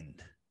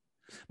mind.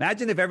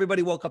 Imagine if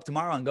everybody woke up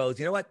tomorrow and goes,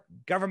 you know what,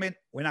 government,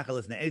 we're not going to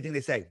listen to anything they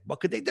say. What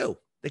could they do?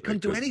 They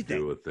couldn't do anything.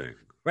 Do a thing.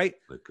 Right?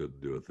 They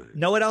couldn't do a thing.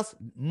 Know what else?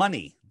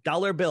 Money,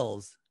 dollar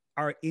bills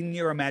are in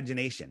your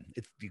imagination.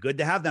 It's good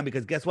to have them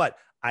because guess what?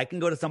 I can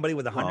go to somebody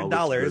with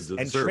 $100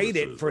 and trade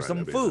it for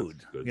some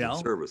food.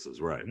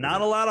 Services, right?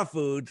 Not a lot of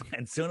food,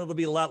 and soon it'll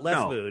be a lot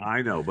less food.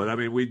 I know, but I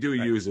mean, we do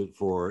use it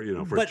for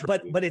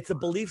but it's a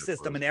belief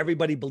system, and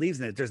everybody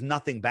believes in it. There's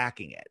nothing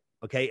backing it.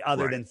 Okay,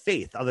 other than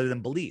faith, other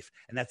than belief.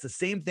 And that's the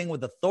same thing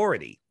with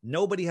authority.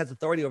 Nobody has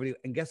authority over you.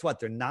 And guess what?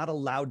 They're not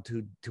allowed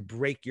to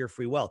break your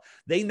free will.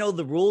 They know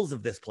the rules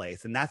of this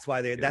place. And that's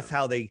why that's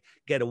how they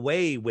get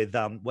away with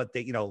what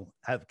they,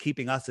 have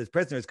keeping us as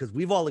prisoners, because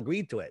we've all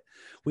agreed to it.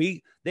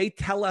 They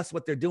tell us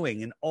what they're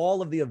doing and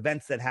all of the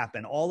events that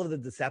happen, all of the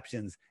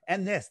deceptions,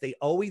 and they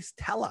always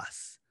tell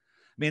us.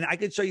 I mean, I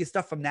could show you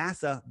stuff from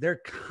NASA. They're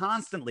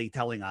constantly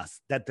telling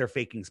us that they're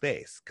faking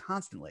space,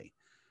 constantly.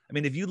 I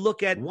mean, if you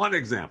look at one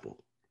example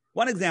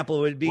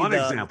would be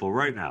example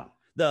right now.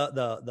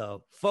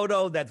 The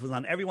photo that was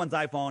on everyone's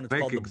iPhone.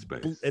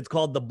 It's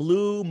called the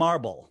blue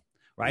marble,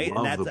 right?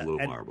 Love the blue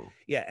marble.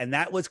 Yeah, and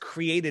that was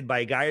created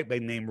by a guy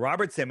named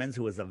Robert Simmons,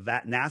 who was a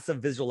NASA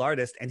visual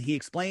artist, and he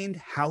explained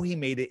how he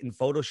made it in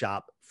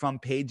Photoshop from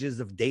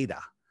pages of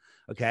data.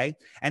 Okay,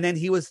 and then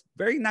he was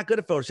very not good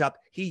at Photoshop.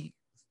 He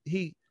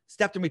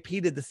stepped and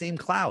repeated the same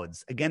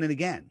clouds again and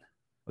again.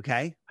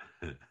 Okay,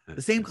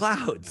 the same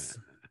clouds.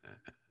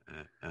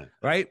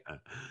 Right.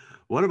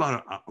 What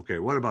about our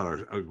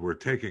we're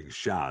taking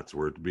shots.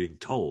 We're being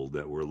told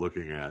that we're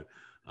looking at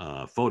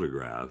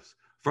photographs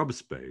from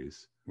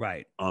space,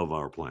 right, of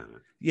our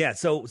planet. Yeah.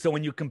 So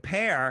when you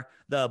compare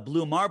the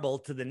blue marble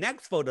to the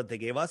next photo that they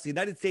gave us, the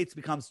United States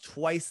becomes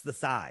twice the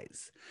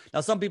size.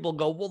 Now, some people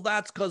go, well,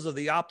 that's because of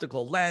the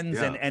optical lens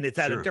and it's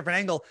at a different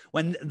angle.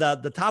 When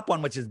the top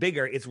one, which is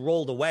bigger, it's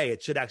rolled away.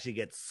 It should actually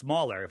get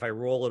smaller. If I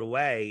roll it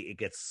away, it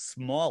gets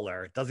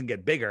smaller. It doesn't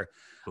get bigger.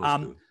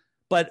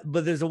 But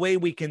there's a way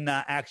we can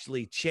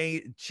actually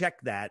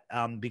check that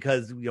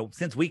because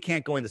since we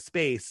can't go into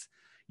space,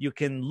 you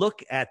can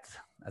look at,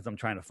 as I'm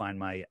trying to find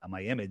my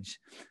image,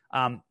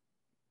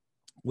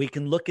 we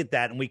can look at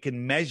that and we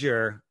can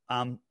measure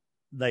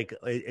like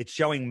it's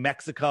showing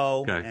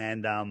Mexico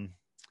and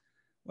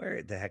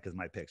where the heck is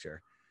my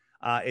picture?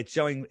 It's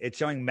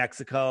showing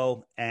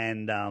Mexico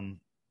and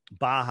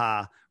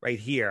Baja right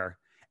here.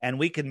 And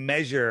we can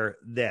measure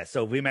this.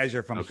 So if we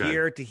measure from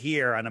here to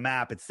here on a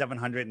map, it's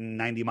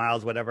 790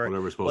 miles, whatever.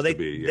 Whatever it's supposed to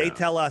be. Yeah. They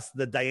tell us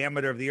the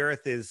diameter of the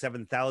Earth is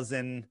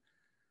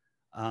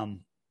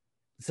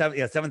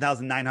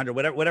 7,900,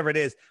 whatever it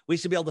is. We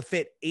should be able to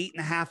fit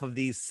 8.5 of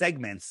these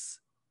segments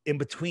in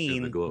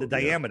between the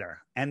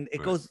diameter. And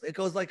it goes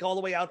like all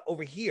the way out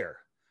over here,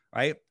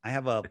 right? I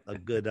have a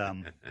good,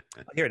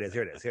 here it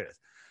is.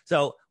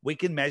 So we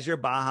can measure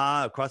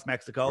Baja across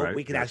Mexico. Right.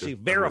 We can actually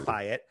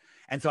verify it.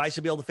 And so I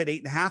should be able to fit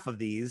 8.5 of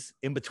these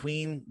in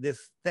between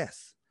this.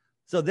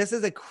 So this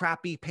is a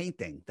crappy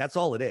painting. That's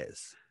all it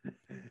is.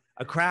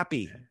 A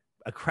crappy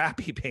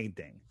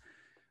painting.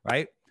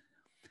 Right.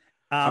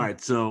 All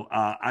right. So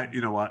you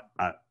know what?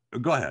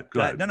 Go ahead. Go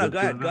ahead. No, go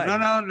ahead.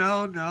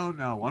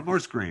 No. One more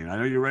screen. I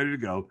know you're ready to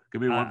go.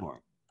 Give me one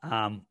more.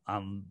 I'm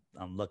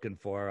looking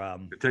for I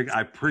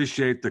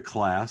appreciate the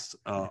class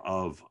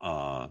of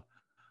Flat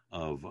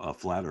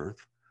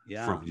Earth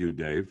from you,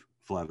 Dave.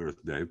 Flat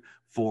Earth Dave.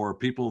 For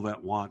people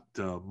that want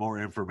more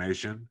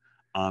information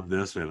on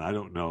this, and I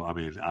don't know. I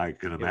mean, I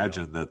can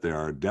imagine that there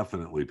are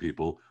definitely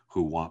people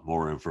who want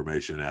more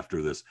information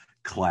after this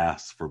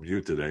class from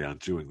you today on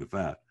chewing the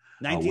fat.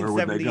 Where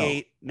would they go?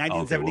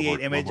 1978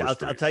 Okay, image. I'll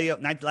tell you,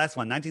 last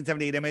one,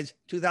 1978 image,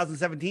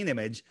 2017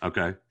 image.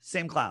 Okay.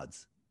 Same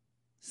clouds.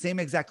 Same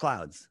exact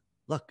clouds.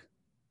 Look,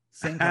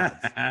 same clouds.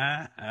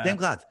 Same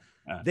clouds.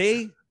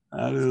 They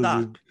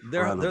suck.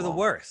 They're the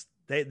worst.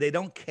 They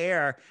don't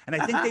care. And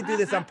I think they do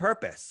this on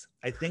purpose.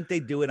 I think they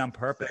do it on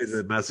purpose.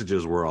 The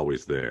messages were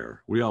always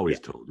there. We always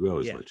told. We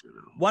always let you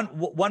know.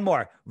 One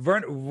more.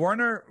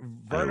 Werner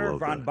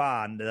von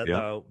Braun,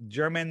 the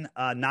German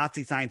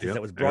Nazi scientist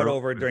that was brought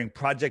over during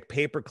Project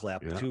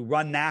Paperclip to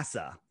run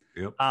NASA.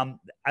 Yep.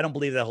 I don't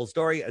believe that whole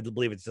story. I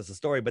believe it's just a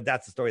story, but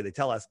that's the story they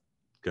tell us.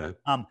 Okay.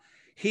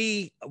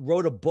 He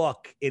wrote a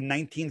book in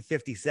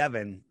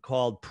 1957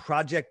 called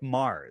Project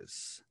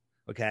Mars.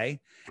 Okay.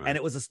 Right. And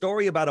it was a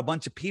story about a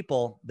bunch of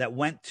people that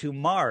went to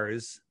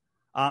Mars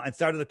and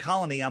started a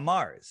colony on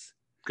Mars.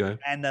 Okay.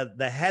 And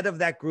the head of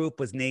that group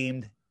was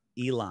named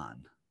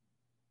Elon.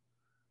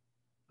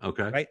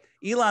 Okay. Right.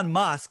 Elon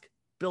Musk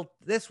built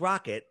this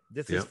rocket.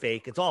 This is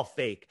fake. It's all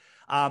fake.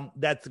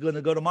 That's going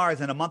to go to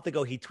Mars. And a month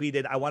ago, he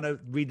tweeted, I want to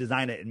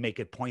redesign it and make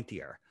it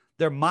pointier.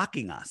 They're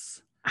mocking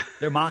us.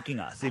 They're mocking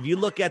us. If you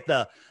look at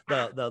the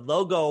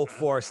logo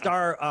for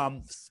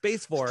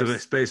Space Force,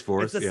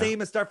 it's the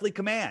same as Starfleet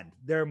Command.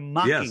 They're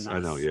mocking us. Yes, I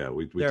know. Yeah,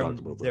 we talked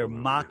about that. They're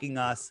mocking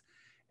us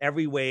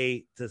every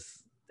way,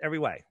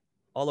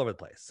 all over the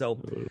place.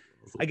 So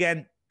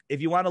again,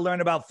 if you want to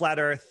learn about Flat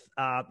Earth,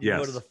 you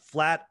go to the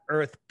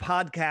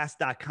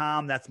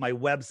flatearthpodcast.com. That's my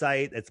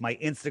website. It's my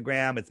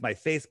Instagram. It's my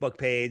Facebook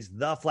page,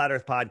 The Flat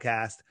Earth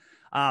Podcast.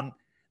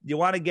 You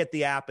want to get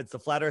the app. It's the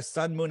Flat Earth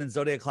Sun, Moon, and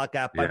Zodiac Clock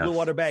app by Blue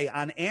Water Bay.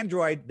 On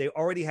Android, they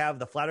already have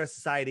the Flat Earth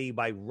Society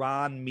by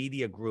Ron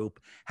Media Group,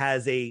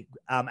 has a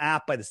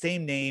app by the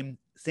same name,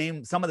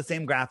 some of the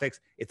same graphics.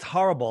 It's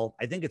horrible.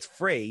 I think it's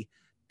free.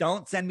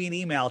 Don't send me an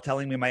email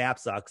telling me my app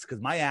sucks, because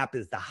my app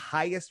is the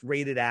highest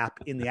rated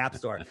app in the App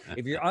Store.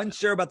 If you're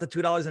unsure about the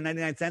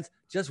 $2.99,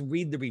 just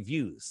read the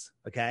reviews,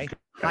 okay?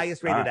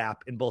 Highest rated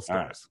app in both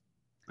stores.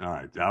 All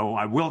right.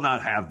 I will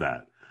not have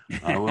that.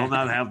 I will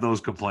not have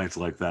those complaints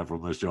like that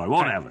from this show. I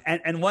won't have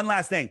it. And one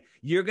last thing,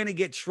 you're going to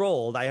get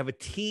trolled. I have a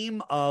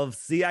team of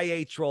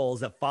CIA trolls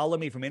that follow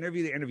me from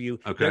interview to interview.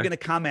 Okay. They're going to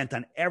comment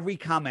on every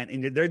comment,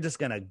 and they're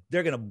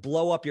going to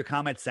blow up your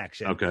comment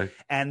section. Okay.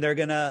 And they're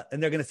going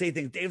to say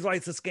things. Dave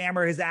Weiss's a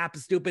scammer. His app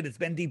is stupid. It's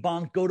been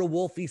debunked. Go to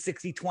Wolfie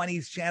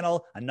 6020's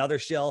channel. Another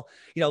shill.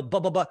 Blah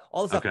blah blah.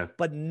 All this stuff. Okay.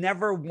 But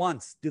never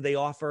once do they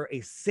offer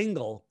a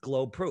single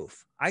globe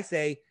proof. I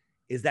say,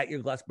 is that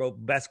your best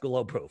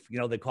globe proof?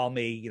 They call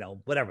me,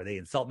 whatever. They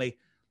insult me.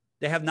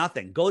 They have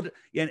nothing.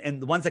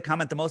 And the ones that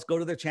comment the most, go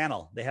to their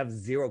channel. They have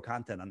zero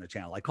content on their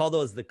channel. I call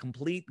those the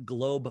complete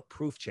globe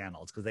proof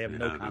channels because they have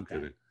no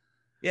content.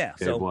 Yeah.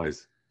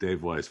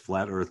 Dave Weiss,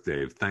 Flat Earth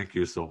Dave, thank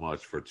you so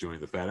much for chewing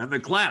the fat and the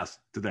class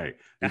today.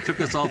 You took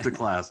us all to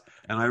class,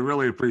 and I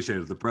really appreciate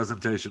it. The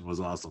presentation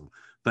was awesome.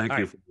 Thank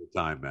you for your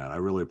time, man. I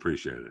really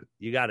appreciate it.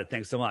 You got it.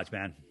 Thanks so much,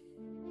 man.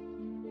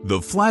 The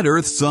Flat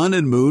Earth Sun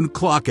and Moon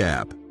Clock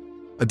app.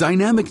 A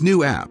dynamic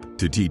new app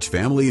to teach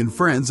family and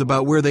friends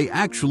about where they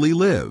actually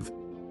live.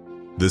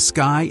 The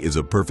sky is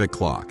a perfect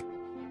clock.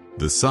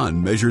 The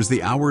sun measures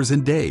the hours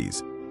and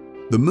days.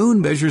 The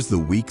moon measures the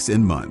weeks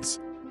and months.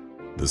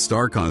 The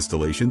star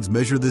constellations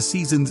measure the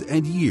seasons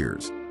and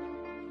years.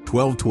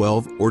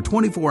 12/12 or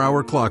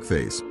 24-hour clock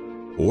face,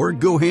 or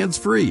go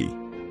hands-free.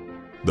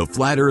 The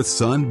Flat Earth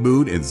Sun,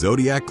 Moon, and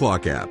Zodiac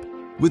Clock app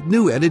with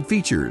new added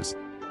features.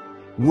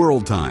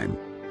 World Time.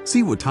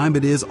 See what time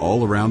it is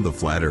all around the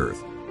flat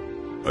Earth.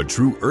 A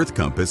true Earth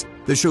compass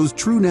that shows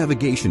true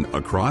navigation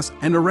across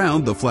and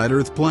around the flat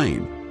Earth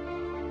plane.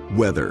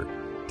 Weather.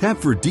 Tap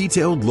for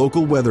detailed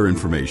local weather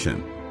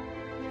information.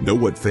 Know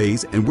what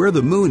phase and where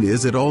the moon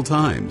is at all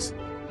times.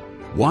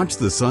 Watch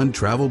the sun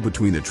travel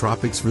between the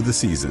tropics for the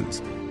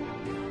seasons.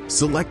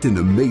 Select an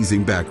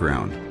amazing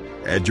background.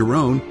 Add your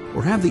own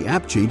or have the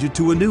app change it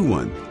to a new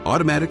one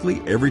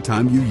automatically every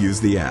time you use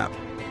the app.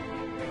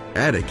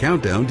 Add a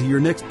countdown to your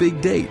next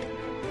big date.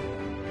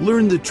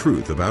 Learn the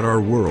truth about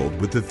our world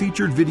with the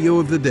featured video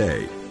of the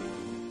day.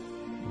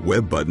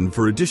 Web button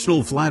for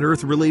additional flat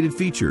Earth related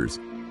features,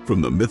 from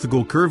the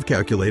mythical curve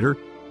calculator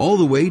all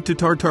the way to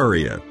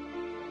Tartaria.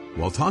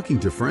 While talking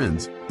to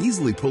friends,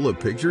 easily pull up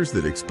pictures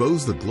that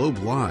expose the globe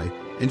lie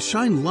and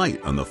shine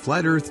light on the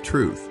flat Earth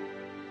truth.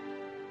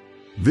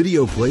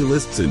 Video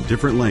playlists in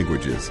different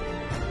languages.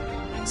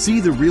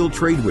 See the real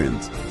trade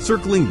winds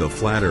circling the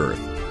flat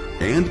Earth,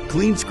 and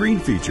clean screen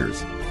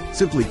features.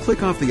 Simply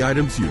click off the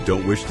items you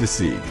don't wish to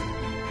see.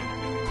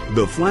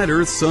 The Flat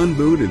Earth Sun,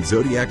 Moon, and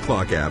Zodiac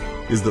Clock app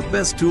is the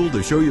best tool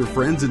to show your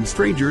friends and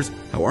strangers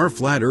how our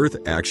flat Earth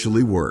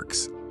actually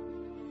works.